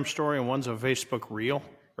Instagram story and one's a Facebook reel,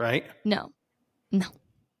 right? No.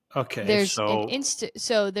 Okay, There's so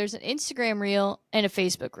there's an Instagram reel and a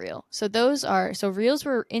Facebook reel. So reels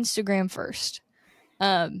were Instagram first.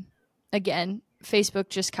 Again, Facebook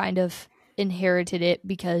just kind of inherited it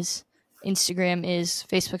because Instagram is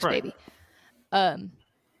Facebook's baby.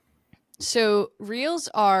 So reels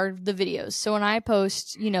are the videos. So when I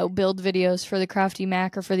post, build videos for the Crafty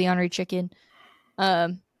Mac or for the Honorary Chicken,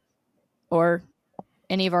 or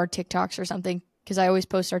any of our TikToks or something, because I always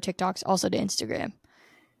post our TikToks also to Instagram.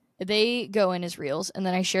 They go in as reels, and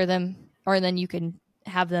then I share them, or then you can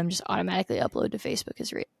have them just automatically upload to Facebook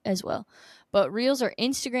as well. But reels are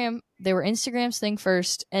Instagram. They were Instagram's thing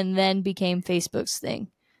first, and then became Facebook's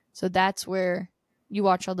thing. So that's where you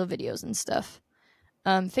watch all the videos and stuff.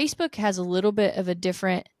 Facebook has a little bit of a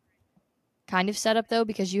different kind of setup though,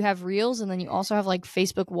 because you have reels, and then you also have like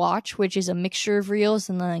Facebook Watch, which is a mixture of reels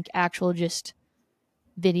and then like actual just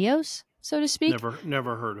videos, so to speak.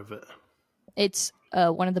 Never heard of it. It's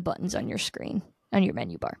one of the buttons on your screen, on your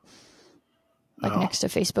menu bar, like next to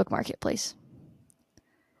Facebook Marketplace.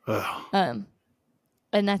 And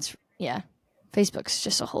that's, Facebook's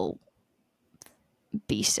just a whole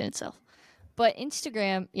beast in itself. But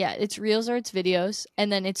Instagram, it's reels or it's videos,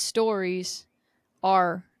 and then its stories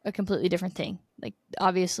are a completely different thing. Like,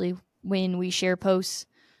 obviously, when we share posts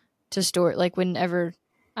to store, like whenever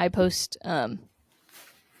I post an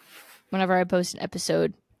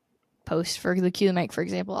episode post for the Cue the Mic, for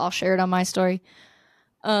example, I'll share it on my story.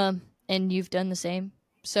 And you've done the same.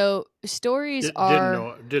 So stories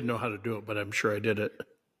didn't know how to do it, but I'm sure I did it.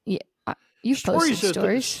 Yeah, you've posted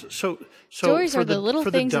stories. So stories are the little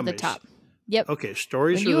things at the top. Yep. Okay,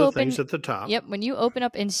 stories are the things at the top. Yep. When you open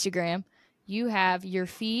up Instagram, you have your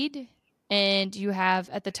feed, and you have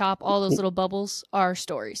at the top all those little bubbles are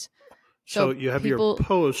stories. So you have your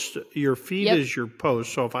post. Your feed is your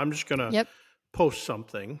post. So if I'm just going to post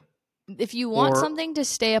something. If you want something to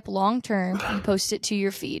stay up long term, you post it to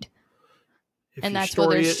your feed. And that's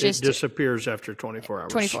where it disappears after 24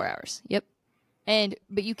 hours. 24 hours. Yep.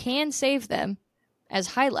 But you can save them as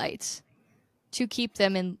highlights to keep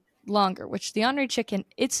them in longer, which the Honorary Chicken,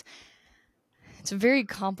 it's a very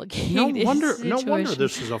complicated situation. No wonder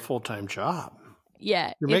this is a full-time job.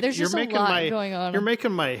 Yeah, there's just a lot going on. You're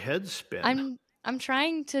making my head spin. I'm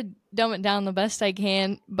trying to dumb it down the best I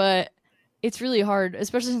can, but it's really hard,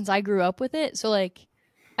 especially since I grew up with it. So, like,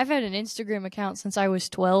 I've had an Instagram account since I was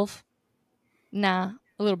 12. Nah,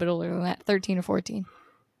 a little bit older than that, 13 or 14.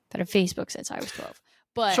 I've had a Facebook since I was 12.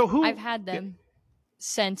 But I've had them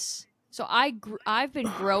since... So I've been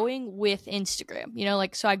growing with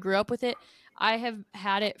Instagram. So I grew up with it. I have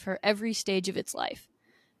had it for every stage of its life.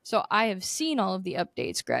 So I have seen all of the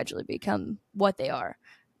updates gradually become what they are.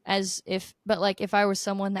 But if I was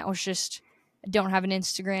someone that was just... don't have an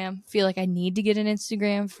Instagram, feel like I need to get an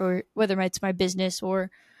Instagram for whether it's my business or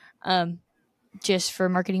just for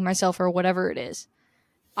marketing myself or whatever it is,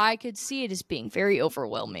 I could see it as being very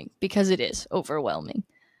overwhelming, because it is overwhelming.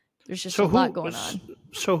 There's just a lot going on.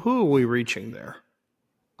 So who are we reaching there?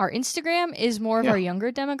 Our Instagram is more of our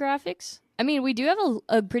younger demographics. I mean, we do have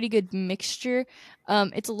a pretty good mixture.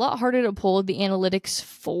 It's a lot harder to pull the analytics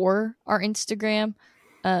for our Instagram,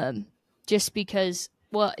 just because...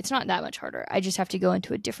 Well, it's not that much harder. I just have to go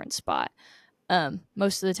into a different spot.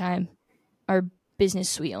 Most of the time, our business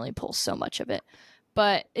suite only pulls so much of it.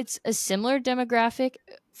 But it's a similar demographic.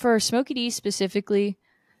 For Smokey D specifically,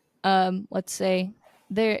 let's say,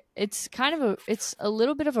 it's a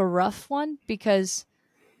little bit of a rough one, because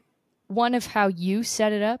one of how you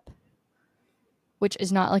set it up, which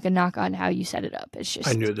is not like a knock on how you set it up. It's just...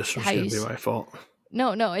 I knew this was going to be my fault.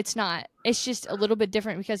 No, it's not. It's just a little bit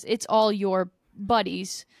different, because it's all your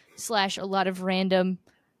buddies / a lot of random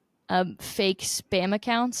fake spam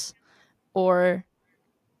accounts, or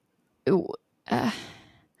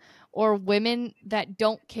women that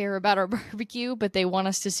don't care about our barbecue, but they want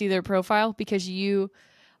us to see their profile because you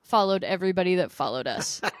followed everybody that followed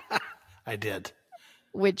us. I did.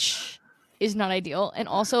 Which is not ideal. And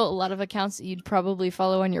also a lot of accounts that you'd probably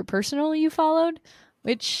follow on your personal you followed,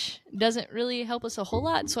 which doesn't really help us a whole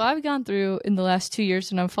lot. So I've gone through in the last 2 years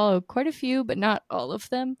and unfollowed quite a few, but not all of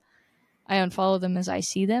them. I unfollow them as I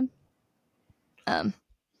see them.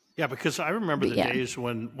 Yeah, because I remember the days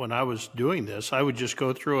when I was doing this, I would just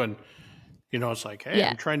go through and, it's like, hey,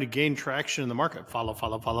 I'm trying to gain traction in the market. Follow. I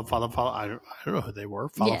don't know who they were.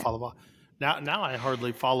 Follow. Now I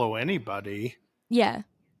hardly follow anybody. Yeah.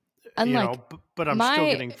 But I'm still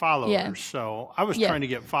getting followers. Yeah. So I was trying to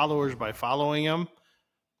get followers by following them.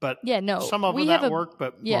 But Yeah, no, some of we that have worked,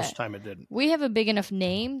 but yeah, most of the time it didn't. we have a big enough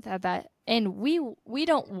name and we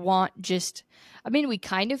don't want just, I mean, we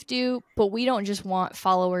kind of do, but we don't just want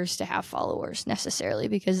followers to have followers necessarily,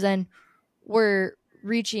 because then we're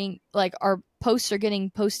reaching, like, our posts are getting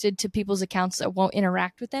posted to people's accounts that won't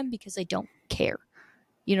interact with them because they don't care.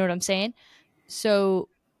 You know what I'm saying? So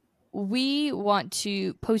we want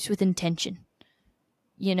to post with intention,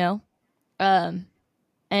 you know?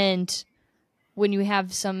 And when you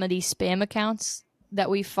have some of these spam accounts that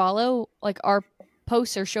we follow, like, our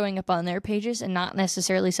posts are showing up on their pages and not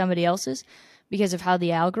necessarily somebody else's because of how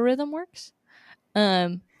the algorithm works.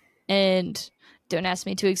 And don't ask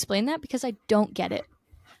me to explain that because I don't get it.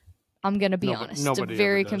 I'm going to be honest. Nobody it's a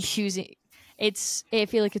very ever does. confusing. I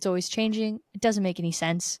feel like it's always changing. It doesn't make any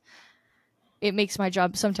sense. It makes my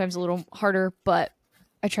job sometimes a little harder, but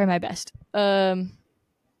I try my best. But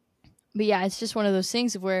yeah, it's just one of those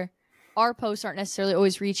things where our posts aren't necessarily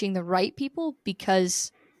always reaching the right people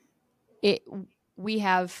because we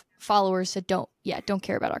have followers that don't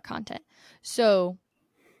care about our content. So,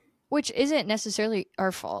 which isn't necessarily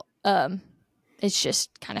our fault. It's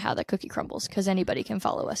just kind of how the cookie crumbles because anybody can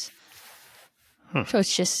follow us. So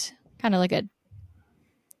it's just kind of like a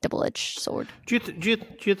double-edged sword. Do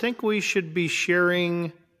you think we should be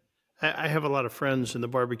sharing? I have a lot of friends in the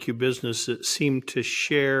barbecue business that seem to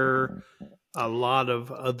share a lot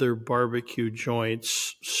of other barbecue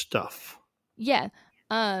joints stuff. Yeah.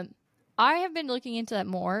 I have been looking into that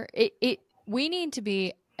more. We need to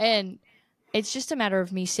be, and it's just a matter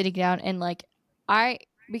of me sitting down and, like,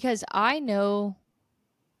 because I know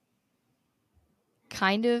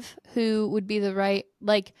kind of who would be the right,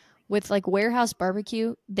 like, with, like, Warehouse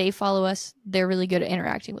Barbecue, they follow us. They're really good at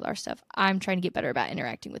interacting with our stuff. I'm trying to get better about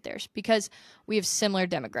interacting with theirs because we have similar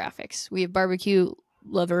demographics. We have barbecue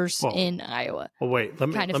lovers in Iowa. Well, wait. Let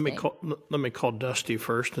me call Dusty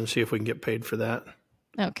first and see if we can get paid for that.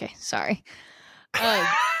 Okay, sorry.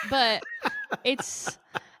 But it's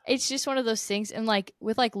just one of those things, and, like,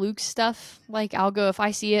 with, like, Luke's stuff, like, I'll go, if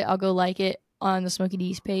I see it, I'll go like it on the Smoky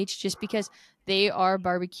D's page just because they are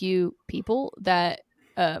barbecue people that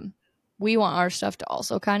we want our stuff to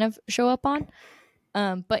also kind of show up on.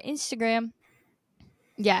 But Instagram,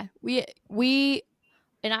 yeah, we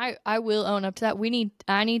and I will own up to that.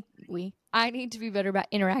 I need to be better about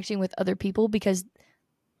interacting with other people because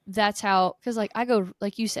that's how, because, like, I go,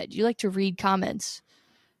 like you said, you like to read comments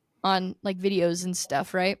on, like, videos and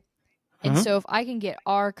stuff, right? And so if I can get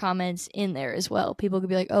our comments in there as well, people could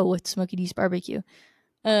be like, oh, what's Smoky D's Barbecue?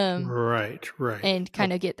 Right. And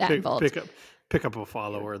kind of get that involved. Pick up a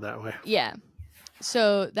follower that way. Yeah.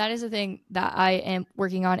 So that is a thing that I am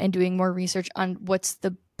working on and doing more research on what's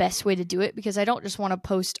the best way to do it, because I don't just want to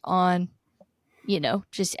post on,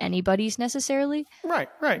 just anybody's necessarily. Right.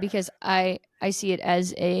 Because I see it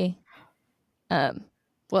as a,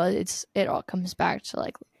 it all comes back to,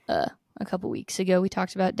 like, a couple weeks ago we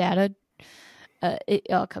talked about data. It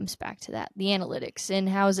all comes back to that, the analytics and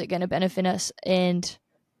how is it going to benefit us and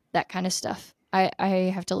that kind of stuff.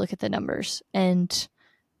 I have to look at the numbers and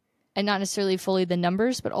not necessarily fully the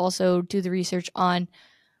numbers, but also do the research on,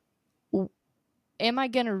 am I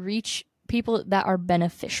going to reach people that are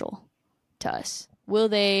beneficial to us? Will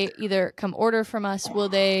they either come order from us?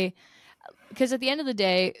 Because at the end of the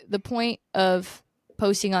day, the point of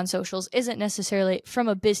posting on socials isn't necessarily, from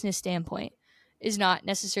a business standpoint, is not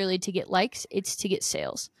necessarily to get likes, it's to get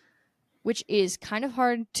sales, which is kind of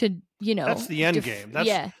hard to, That's the end game.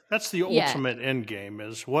 That's the ultimate end game,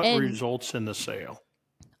 is what results in the sale.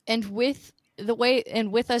 And with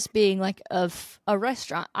us being, like, a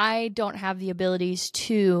restaurant, I don't have the abilities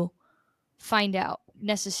to find out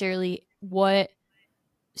necessarily what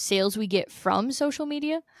sales we get from social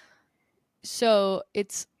media. So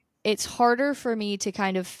it's harder for me to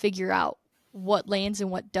kind of figure out what lands and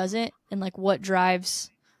what doesn't, and, like, what drives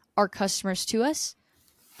our customers to us.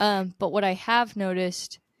 But what I have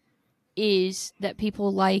noticed is that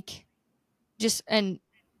people like and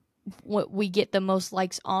what we get the most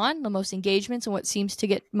likes on, the most engagements, and what seems to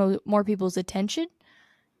get more people's attention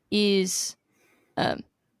is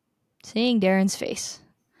seeing Darren's face.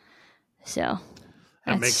 So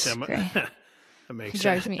that makes him. It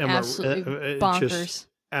drives me absolutely bonkers. Just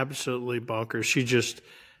absolutely bonkers. She just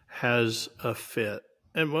has a fit.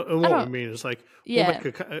 And what we mean is, like,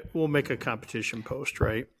 we'll make a competition post,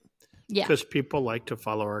 right? Yeah. Because people like to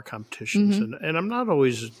follow our competitions. Mm-hmm. And I'm not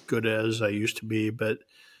always as good as I used to be, but,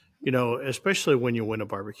 especially when you win a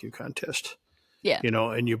barbecue contest. Yeah.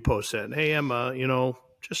 And you post that, and, hey, Emma,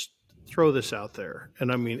 just throw this out there.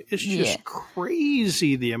 And I mean, it's just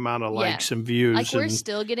crazy the amount of likes and views. Like, we're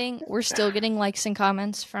still getting likes and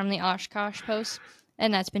comments from the Oshkosh post.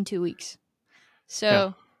 and that's been 2 weeks.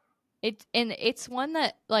 So it's one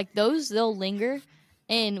that like those they'll linger,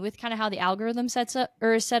 and with kind of how the algorithm sets up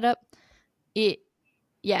or is set up,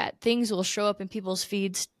 things will show up in people's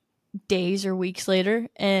feeds days or weeks later,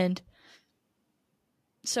 and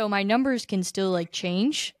so my numbers can still like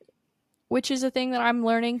change, which is a thing that I'm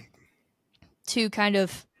learning to kind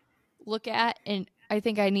of look at. And I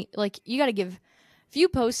think I need, like, you got to give, if you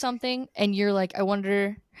post something and you're like, I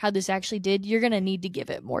wonder how this actually did, you're going to need to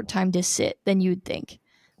give it more time to sit than you'd think.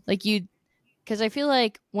 Like because I feel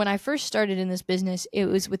like when I first started in this business, it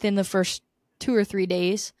was within the first 2 or 3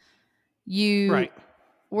 days, you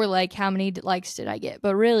were like, how many likes did I get?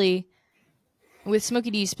 But really, with Smokey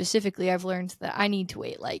D specifically, I've learned that I need to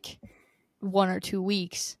wait like 1 or 2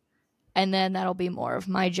 weeks, and then that'll be more of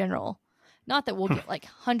my general. Not that we'll get like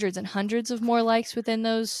hundreds and hundreds of more likes within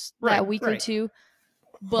that week or two,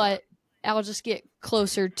 but I'll just get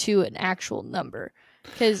closer to an actual number.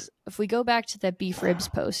 Because if we go back to that beef ribs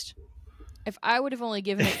post, if I would have only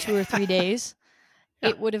given it 2 or 3 days,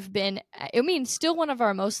 it would have been, I mean, still one of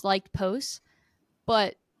our most liked posts,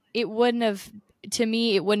 but it wouldn't have, to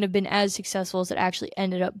me, it wouldn't have been as successful as it actually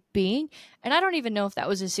ended up being. And I don't even know if that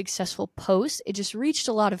was a successful post. It just reached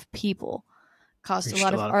a lot of people, caused a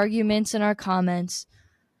lot of arguments in our comments,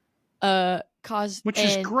 which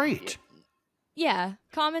is great. Yeah,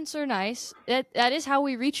 comments are nice. That is how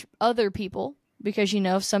we reach other people, because,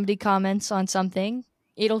 if somebody comments on something,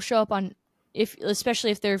 it'll show up on, especially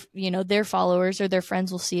if they're, their followers or their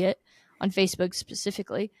friends will see it on Facebook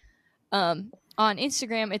specifically. On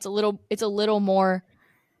Instagram, it's a little more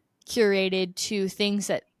curated to things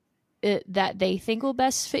that they think will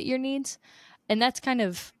best fit your needs. And that's kind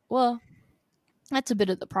of, that's a bit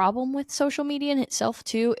of the problem with social media in itself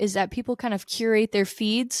too, is that people kind of curate their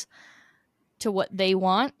feeds to what they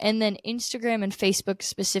want. And then Instagram and Facebook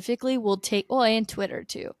specifically will take, and Twitter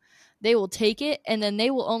too, they will take it and then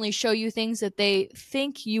they will only show you things that they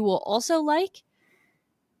think you will also like,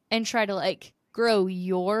 and try to like grow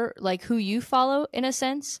your, like, who you follow in a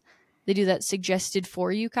sense. They do that suggested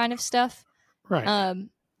for you kind of stuff. Right.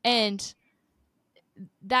 And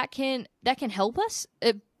that can help us,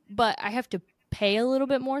 but I have to pay a little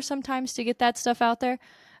bit more sometimes to get that stuff out there,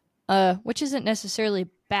 which isn't necessarily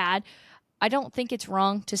bad. I don't think it's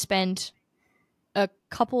wrong to spend a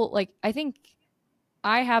couple, like, I think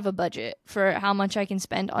I have a budget for how much I can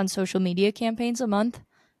spend on social media campaigns a month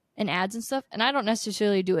and ads and stuff, and I don't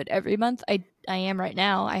necessarily do it every month. I am right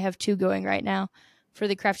now. I have 2 going right now for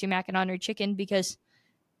the Crafty Mac and Honored Chicken, because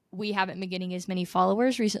we haven't been getting as many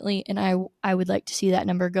followers recently, and I would like to see that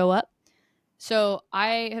number go up. So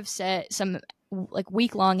I have set some like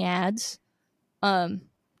week-long ads to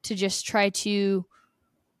just try to,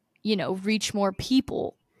 reach more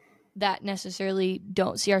people that necessarily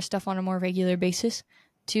don't see our stuff on a more regular basis,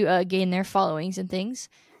 to gain their followings and things.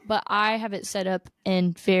 But I have it set up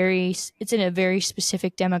it's in a very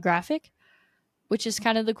specific demographic, which is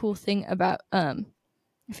kind of the cool thing about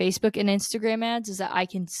Facebook and Instagram ads, is that I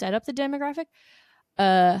can set up the demographic.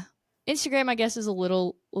 Instagram, I guess, is a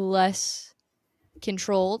little less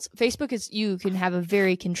controlled. Facebook is, you can have a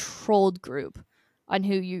very controlled group on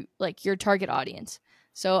who you, like, your target audience.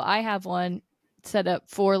 So I have one set up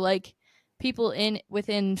for like people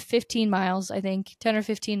within 15 miles, I think 10 or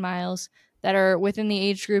 15 miles, that are within the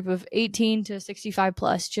age group of 18 to 65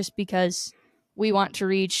 plus, just because we want to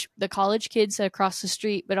reach the college kids that across the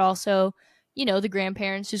street, but also, the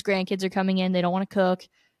grandparents whose grandkids are coming in. They don't want to cook.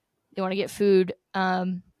 They want to get food.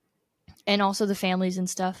 And also the families and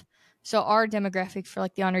stuff. So our demographic for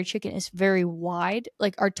like the Honored Chicken is very wide.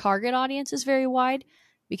 Like, our target audience is very wide,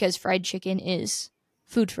 because fried chicken is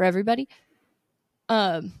food for everybody.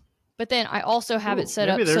 But then I also have it set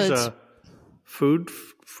up so it's a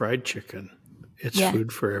fried chicken. It's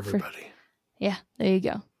food for everybody. Yeah, there you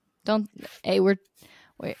go. We're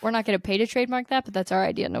not going to pay to trademark that, but that's our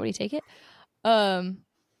idea. Nobody take it. And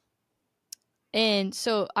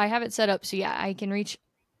so I have it set up so I can reach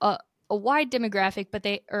a wide demographic,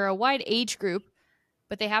 a wide age group,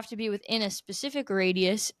 but they have to be within a specific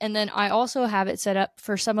radius. And then I also have it set up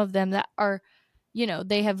for some of them that are,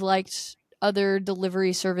 they have liked other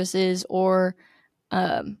delivery services, or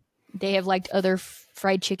they have liked other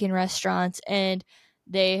fried chicken restaurants, and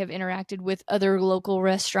they have interacted with other local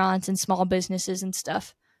restaurants and small businesses and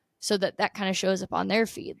stuff, so that kind of shows up on their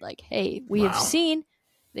feed. Like, hey, we have seen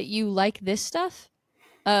that you like this stuff.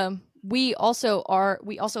 We also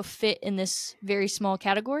fit in this very small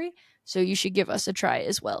category, so you should give us a try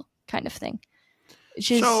as well, kind of thing.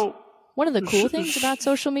 Which is one of the cool things about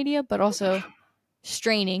social media, but also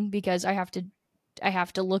straining, because I have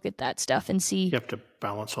to look at that stuff and see. You have to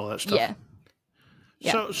balance all that stuff. Yeah.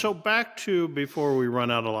 Yeah. So back to before we run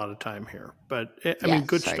out a lot of time here, but I Yeah, mean,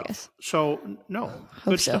 good sorry, stuff. guys. So no, Hope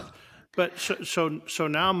good so. stuff. But so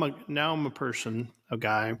now I'm a person, a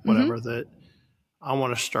guy, Mm-hmm. whatever, that I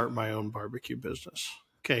want to start my own barbecue business.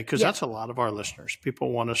 Okay, because Yeah. that's a lot of our listeners.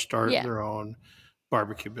 People want to start Yeah. their own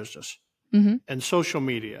barbecue business Mm-hmm. and social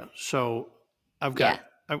media. So I've got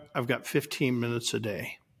Yeah. I've got 15 minutes a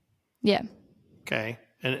day. Yeah. Okay,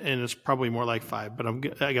 and it's probably more like 5, but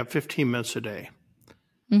I got 15 minutes a day.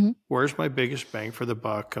 Mm-hmm. Where's my biggest bang for the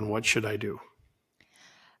buck, and what should I do?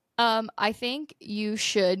 I think you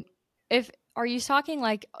should. Are you talking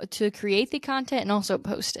like to create the content and also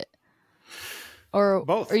post it, or are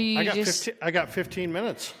Both. you just I got 15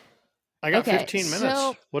 minutes. I got okay? 15 minutes.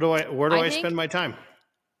 So Where do I I think spend my time?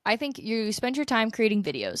 I think you spend your time creating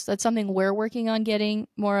videos. That's something we're working on getting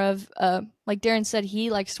more of. Like Darren said, he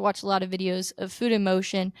likes to watch a lot of videos of food in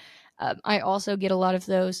motion. I also get a lot of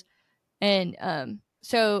those, and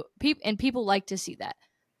so people like to see that.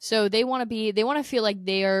 So they want to feel like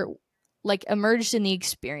they are like immersed in the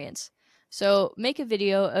experience. So make a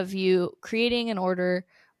video of you creating an order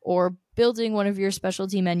or building one of your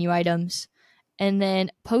specialty menu items, and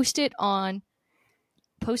then post it on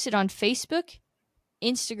Facebook,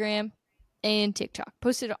 Instagram, and TikTok.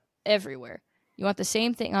 Post it everywhere. You want the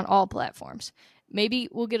same thing on all platforms. Maybe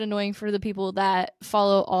we'll get annoying for the people that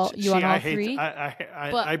follow you on See, all three,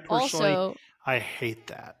 but I personally, also, I hate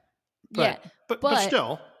that. yeah, But but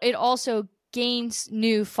still, it also gains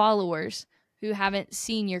new followers who haven't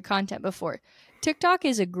seen your content before. TikTok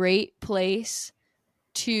is a great place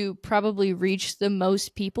to probably reach the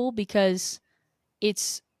most people because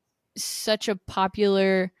it's such a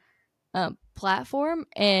popular platform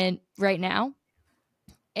and right now,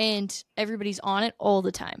 and everybody's on it all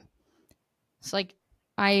the time. It's like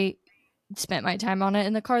I spent my time on it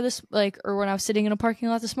in the car or when I was sitting in a parking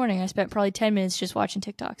lot this morning. I spent probably 10 minutes just watching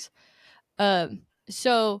TikToks.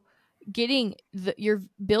 So getting your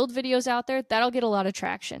build videos out there, that'll get a lot of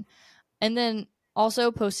traction. And then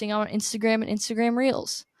also posting on Instagram and Instagram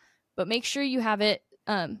Reels. But make sure you have it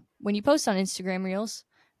when you post on Instagram Reels,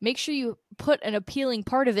 make sure you put an appealing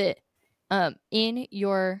part of it in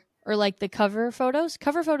your or like the cover photos.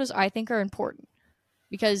 Cover photos I think are important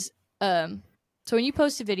because so when you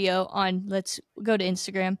post a video on, let's go to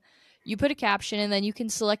Instagram, you put a caption and then you can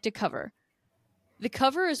select a cover. The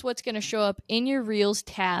cover is what's going to show up in your Reels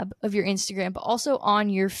tab of your Instagram, but also on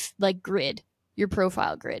your like grid, your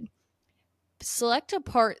profile grid. Select a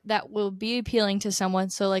part that will be appealing to someone.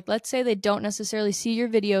 So like let's say they don't necessarily see your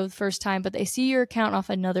video the first time, but they see your account off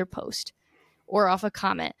another post or off a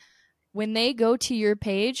comment. When they go to your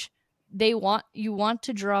page, you want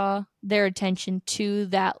to draw their attention to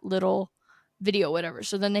that little video, whatever.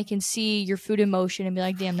 So then they can see your food in motion and be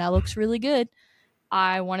like, damn, that looks really good.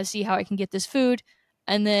 I want to see how I can get this food,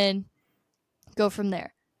 and then go from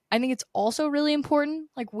there. I think it's also really important,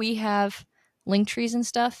 like we have link trees and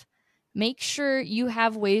stuff. Make sure you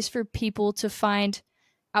have ways for people to find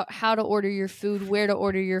out how to order your food, where to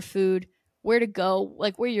order your food, where to go,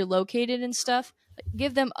 like where you're located and stuff.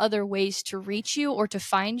 Give them other ways to reach you or to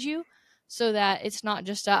find you so that it's not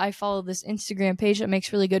just I follow this Instagram page that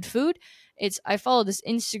makes really good food. It's I follow this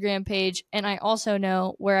Instagram page and I also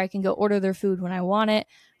know where I can go order their food when I want it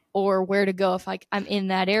or where to go if I'm in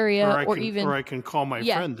that area or I can call my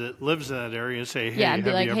yeah, friend that lives in that area and say, yeah, "Hey, and be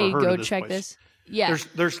have like, you ever hey, heard go of this check place?" this. Yeah.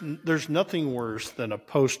 There's nothing worse than a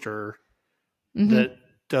poster Mm-hmm. that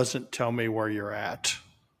doesn't tell me where you're at.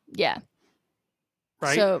 Yeah.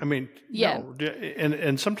 Right? So I mean, yeah, no,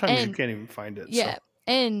 and sometimes you and can't even find it. yeah, So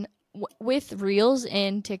and with Reels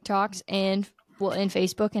and TikToks and and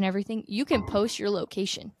Facebook and everything, you can post your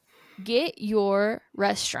location. Get your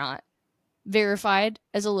restaurant verified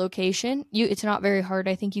as a location. It's not very hard.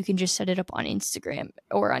 I think you can just set it up on Instagram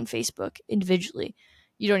or on Facebook individually.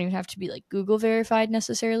 You don't even have to be like Google verified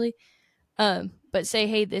necessarily. But say,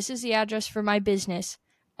 hey, this is the address for my business.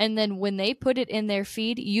 And then when they put it in their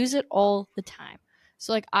feed, use it all the time.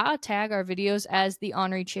 So like I'll tag our videos as the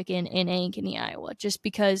Ornery Chicken in Ankeny, Iowa, just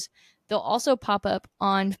because they'll also pop up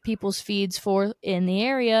on people's feeds for in the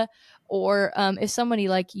area. Or if somebody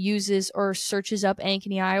like uses or searches up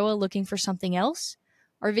Ankeny, Iowa looking for something else,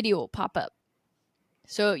 our video will pop up.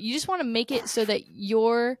 So you just want to make it so that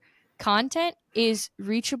your content is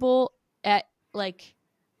reachable at like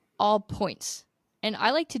all points. And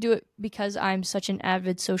I like to do it because I'm such an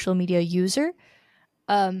avid social media user.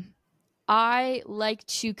 I like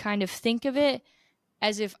to kind of think of it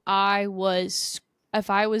as if I was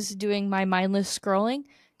doing my mindless scrolling,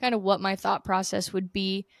 kind of what my thought process would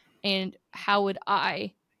be and how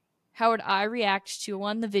how would I react to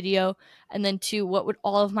one, the video, and then two, what would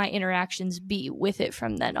all of my interactions be with it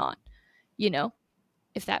from then on?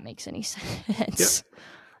 If that makes any sense. Yeah.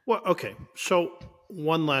 Well, okay. So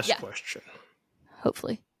one last question.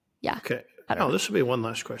 Hopefully. Yeah. Okay. This will be one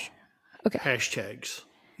last question. Okay. Hashtags,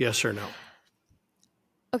 yes or no?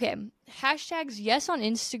 Okay. Hashtags, yes, on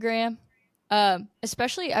Instagram.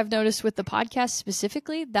 Especially I've noticed with the podcast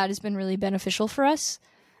specifically, that has been really beneficial for us.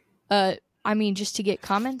 Just to get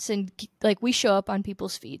comments and we show up on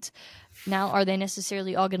people's feeds. Now, are they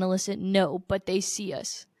necessarily all going to listen? No, but they see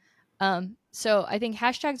us. So I think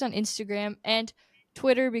hashtags on Instagram and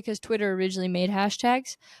Twitter, because Twitter originally made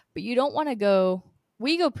hashtags, but you don't want to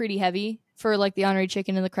we go pretty heavy for the Honorary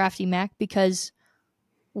Chicken and the Crafty Mac because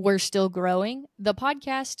we're still growing. The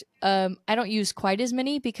podcast, I don't use quite as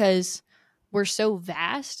many because we're so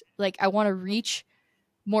vast. I want to reach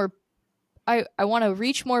more. I want to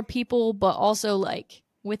reach more people, but also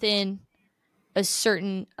within a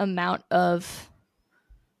certain amount of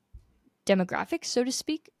demographics, so to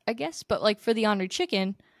speak, I guess. But for the Honored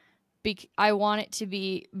Chicken, I want it to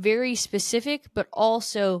be very specific, but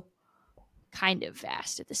also kind of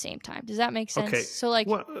vast at the same time. Does that make sense? Okay. So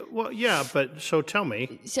well, yeah, but so tell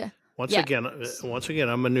me. Once again,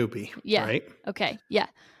 I'm a newbie. Yeah. Right. Okay. Yeah.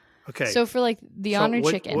 Okay. So for the Honored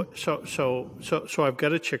Chicken. So I've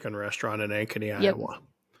got a chicken restaurant in Ankeny, Iowa.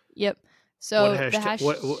 Yep. So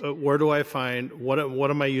where do I find what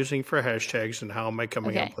am I using for hashtags and how am I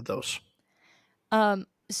coming up with those?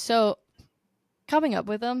 So coming up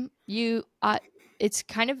with them, it's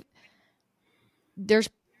kind of there's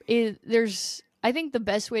I think the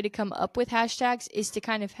best way to come up with hashtags is to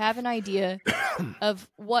kind of have an idea of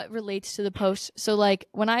what relates to the post. So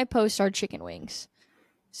when I post our chicken wings,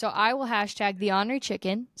 so I will hashtag the Honorary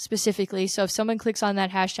Chicken specifically. So if someone clicks on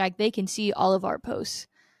that hashtag, they can see all of our posts.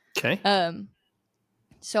 Okay.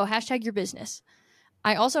 So hashtag your business.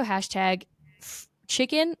 I also hashtag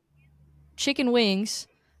chicken wings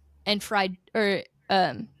and fried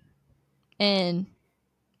and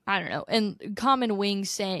I don't know, and common wing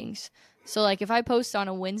sayings. So if I post on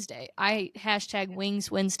a Wednesday, I hashtag Wings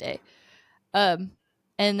Wednesday. And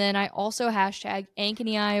then I also hashtag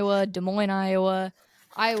Ankeny, Iowa, Des Moines,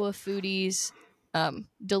 Iowa foodies,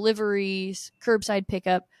 deliveries, curbside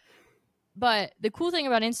pickup. But the cool thing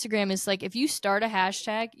about Instagram is if you start a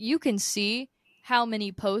hashtag, you can see how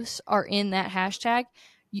many posts are in that hashtag.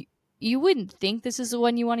 You wouldn't think this is the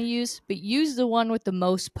one you want to use, but use the one with the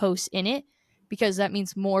most posts in it, because that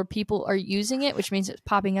means more people are using it, which means it's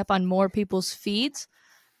popping up on more people's feeds.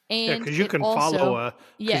 And because you can follow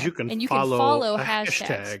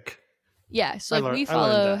hashtags. Yeah, so we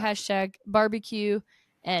follow hashtag barbecue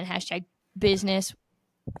and hashtag business,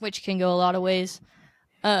 which can go a lot of ways,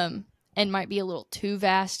 and might be a little too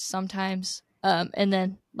vast sometimes. And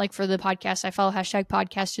then for the podcast, I follow hashtag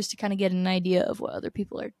podcast just to kind of get an idea of what other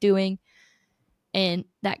people are doing and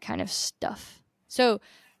that kind of stuff. So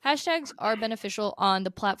hashtags are beneficial on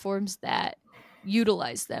the platforms that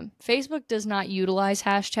utilize them. Facebook does not utilize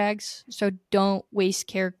hashtags, so don't waste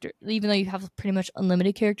character. Even though you have pretty much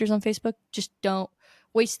unlimited characters on Facebook, just don't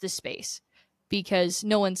waste the space, because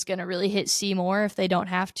no one's going to really hit see more if they don't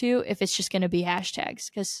have to, if it's just going to be hashtags,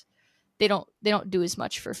 because they don't do as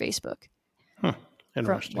much for Facebook.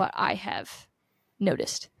 Interesting. From what I have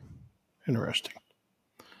noticed. Interesting.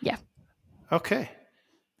 Yeah. Okay.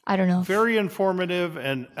 I don't know. Very informative,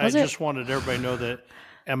 and I just wanted everybody to know that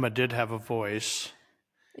Emma did have a voice.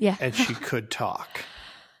 Yeah. And she could talk.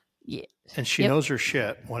 Yeah. And she knows her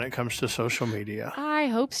shit when it comes to social media. I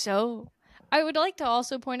hope so. I would like to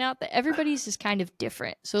also point out that everybody's is kind of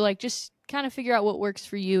different. So just kind of figure out what works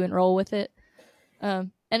for you and roll with it.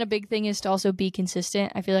 And a big thing is to also be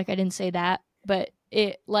consistent. I feel like I didn't say that, but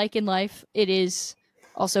in life, it is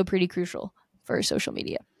also pretty crucial for social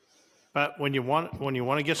media. But when you want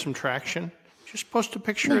to get some traction, just post a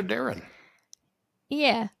picture of Darren.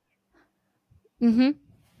 Yeah. Mm-hmm.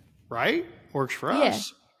 Right? Works for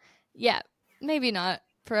us. Yeah. Maybe not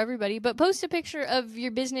for everybody, but post a picture of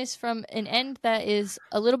your business from an end that is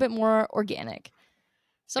a little bit more organic.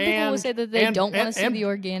 Some people will say that they don't want to see the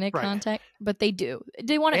organic content, but they do.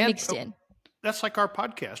 They want it mixed in. That's like our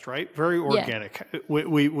podcast, right? Very organic.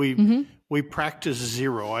 Yeah. We practice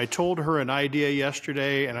zero. I told her an idea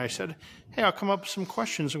yesterday, and I said, "Hey, I'll come up with some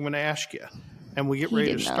questions I'm going to ask you." And we get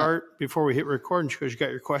ready to start before we hit record, and she goes, "You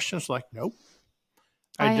got your questions?" Like, nope,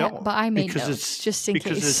 I don't. But I made notes just in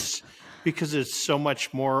case. Because it's so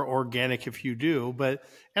much more organic if you do.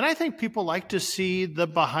 And I think people like to see the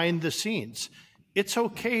behind the scenes. It's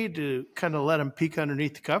okay to kind of let them peek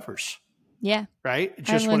underneath the covers. Yeah. right? I've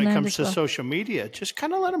Just when learned it that comes as to well. social media, just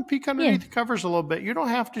kind of let them peek underneath the covers a little bit. You don't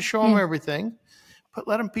have to show them Yeah. everything, but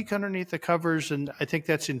let them peek underneath the covers. And I think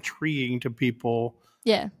that's intriguing to people.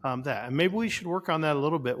 Yeah. And maybe we should work on that a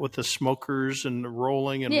little bit with the smokers and the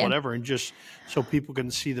rolling and Yeah. whatever, and just so people can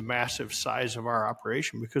see the massive size of our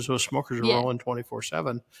operation, because those smokers are Yeah. rolling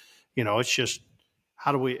 24/7. It's just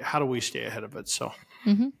how do we stay ahead of it? So,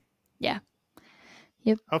 Yeah.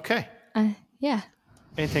 Yep. okay. Yeah.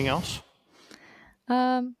 Anything else?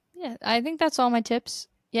 Yeah, I think that's all my tips.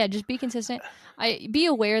 Yeah, just be consistent. Be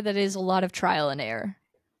aware that it is a lot of trial and error.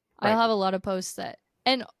 Right. I'll have a lot of posts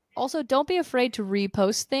and also don't be afraid to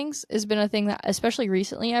repost things has been a thing that, especially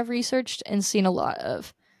recently, I've researched and seen a lot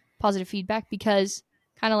of positive feedback, because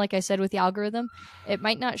kind of like I said with the algorithm, it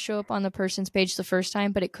might not show up on the person's page the first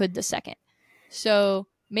time, but it could the second. So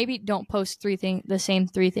maybe don't post the same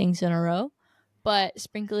 3 things in a row, but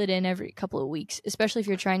sprinkle it in every couple of weeks, especially if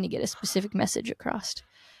you're trying to get a specific message across.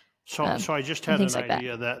 So I just had an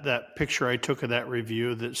idea that picture I took of that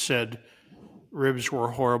review that said ribs were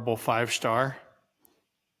horrible 5-star,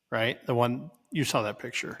 right? The one you saw that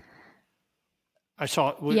picture. I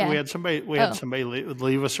saw we had somebody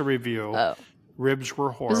leave us a review. Oh. Ribs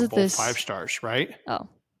were horrible 5 stars, right? Oh.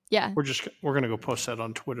 Yeah. We're gonna go post that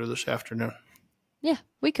on Twitter this afternoon. Yeah,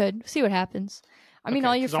 we could see what happens. I mean,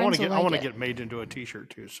 all your friends will like it. I want to get made into a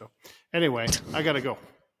T-shirt too. So, anyway, I gotta go.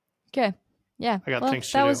 Okay. Yeah. I got things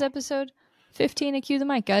to do. That was episode 15 of Cue the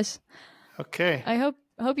Mic, guys. Okay. I hope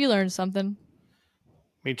you learned something.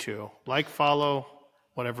 Me too. Like, follow,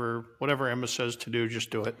 whatever Emma says to do,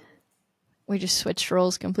 just do it. We just switched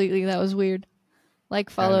roles completely. That was weird.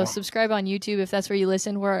 Like, follow, subscribe on YouTube if that's where you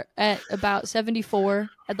listen. We're at about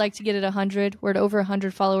 74. I'd like to get it 100. We're at over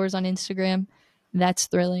 100 followers on Instagram. That's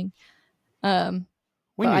thrilling. We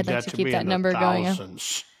need I'd that like to to keep be that in number the going.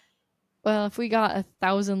 thousands. Well, if we got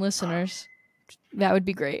 1,000 listeners, that would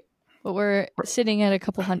be great. But we're sitting at a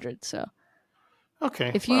couple hundred, so.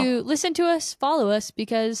 Okay. If you listen to us, follow us,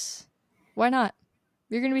 because why not?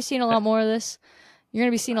 You're going to be seeing a lot more of this. You're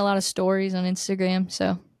going to be seeing a lot of stories on Instagram,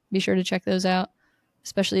 so be sure to check those out,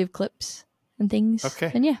 especially of clips and things.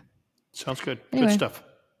 Okay. And yeah. Sounds good. Anyway. Good stuff.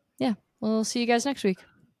 Yeah. We'll see you guys next week.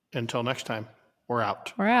 Until next time, we're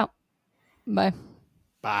out. We're out. Bye.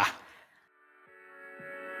 Bye.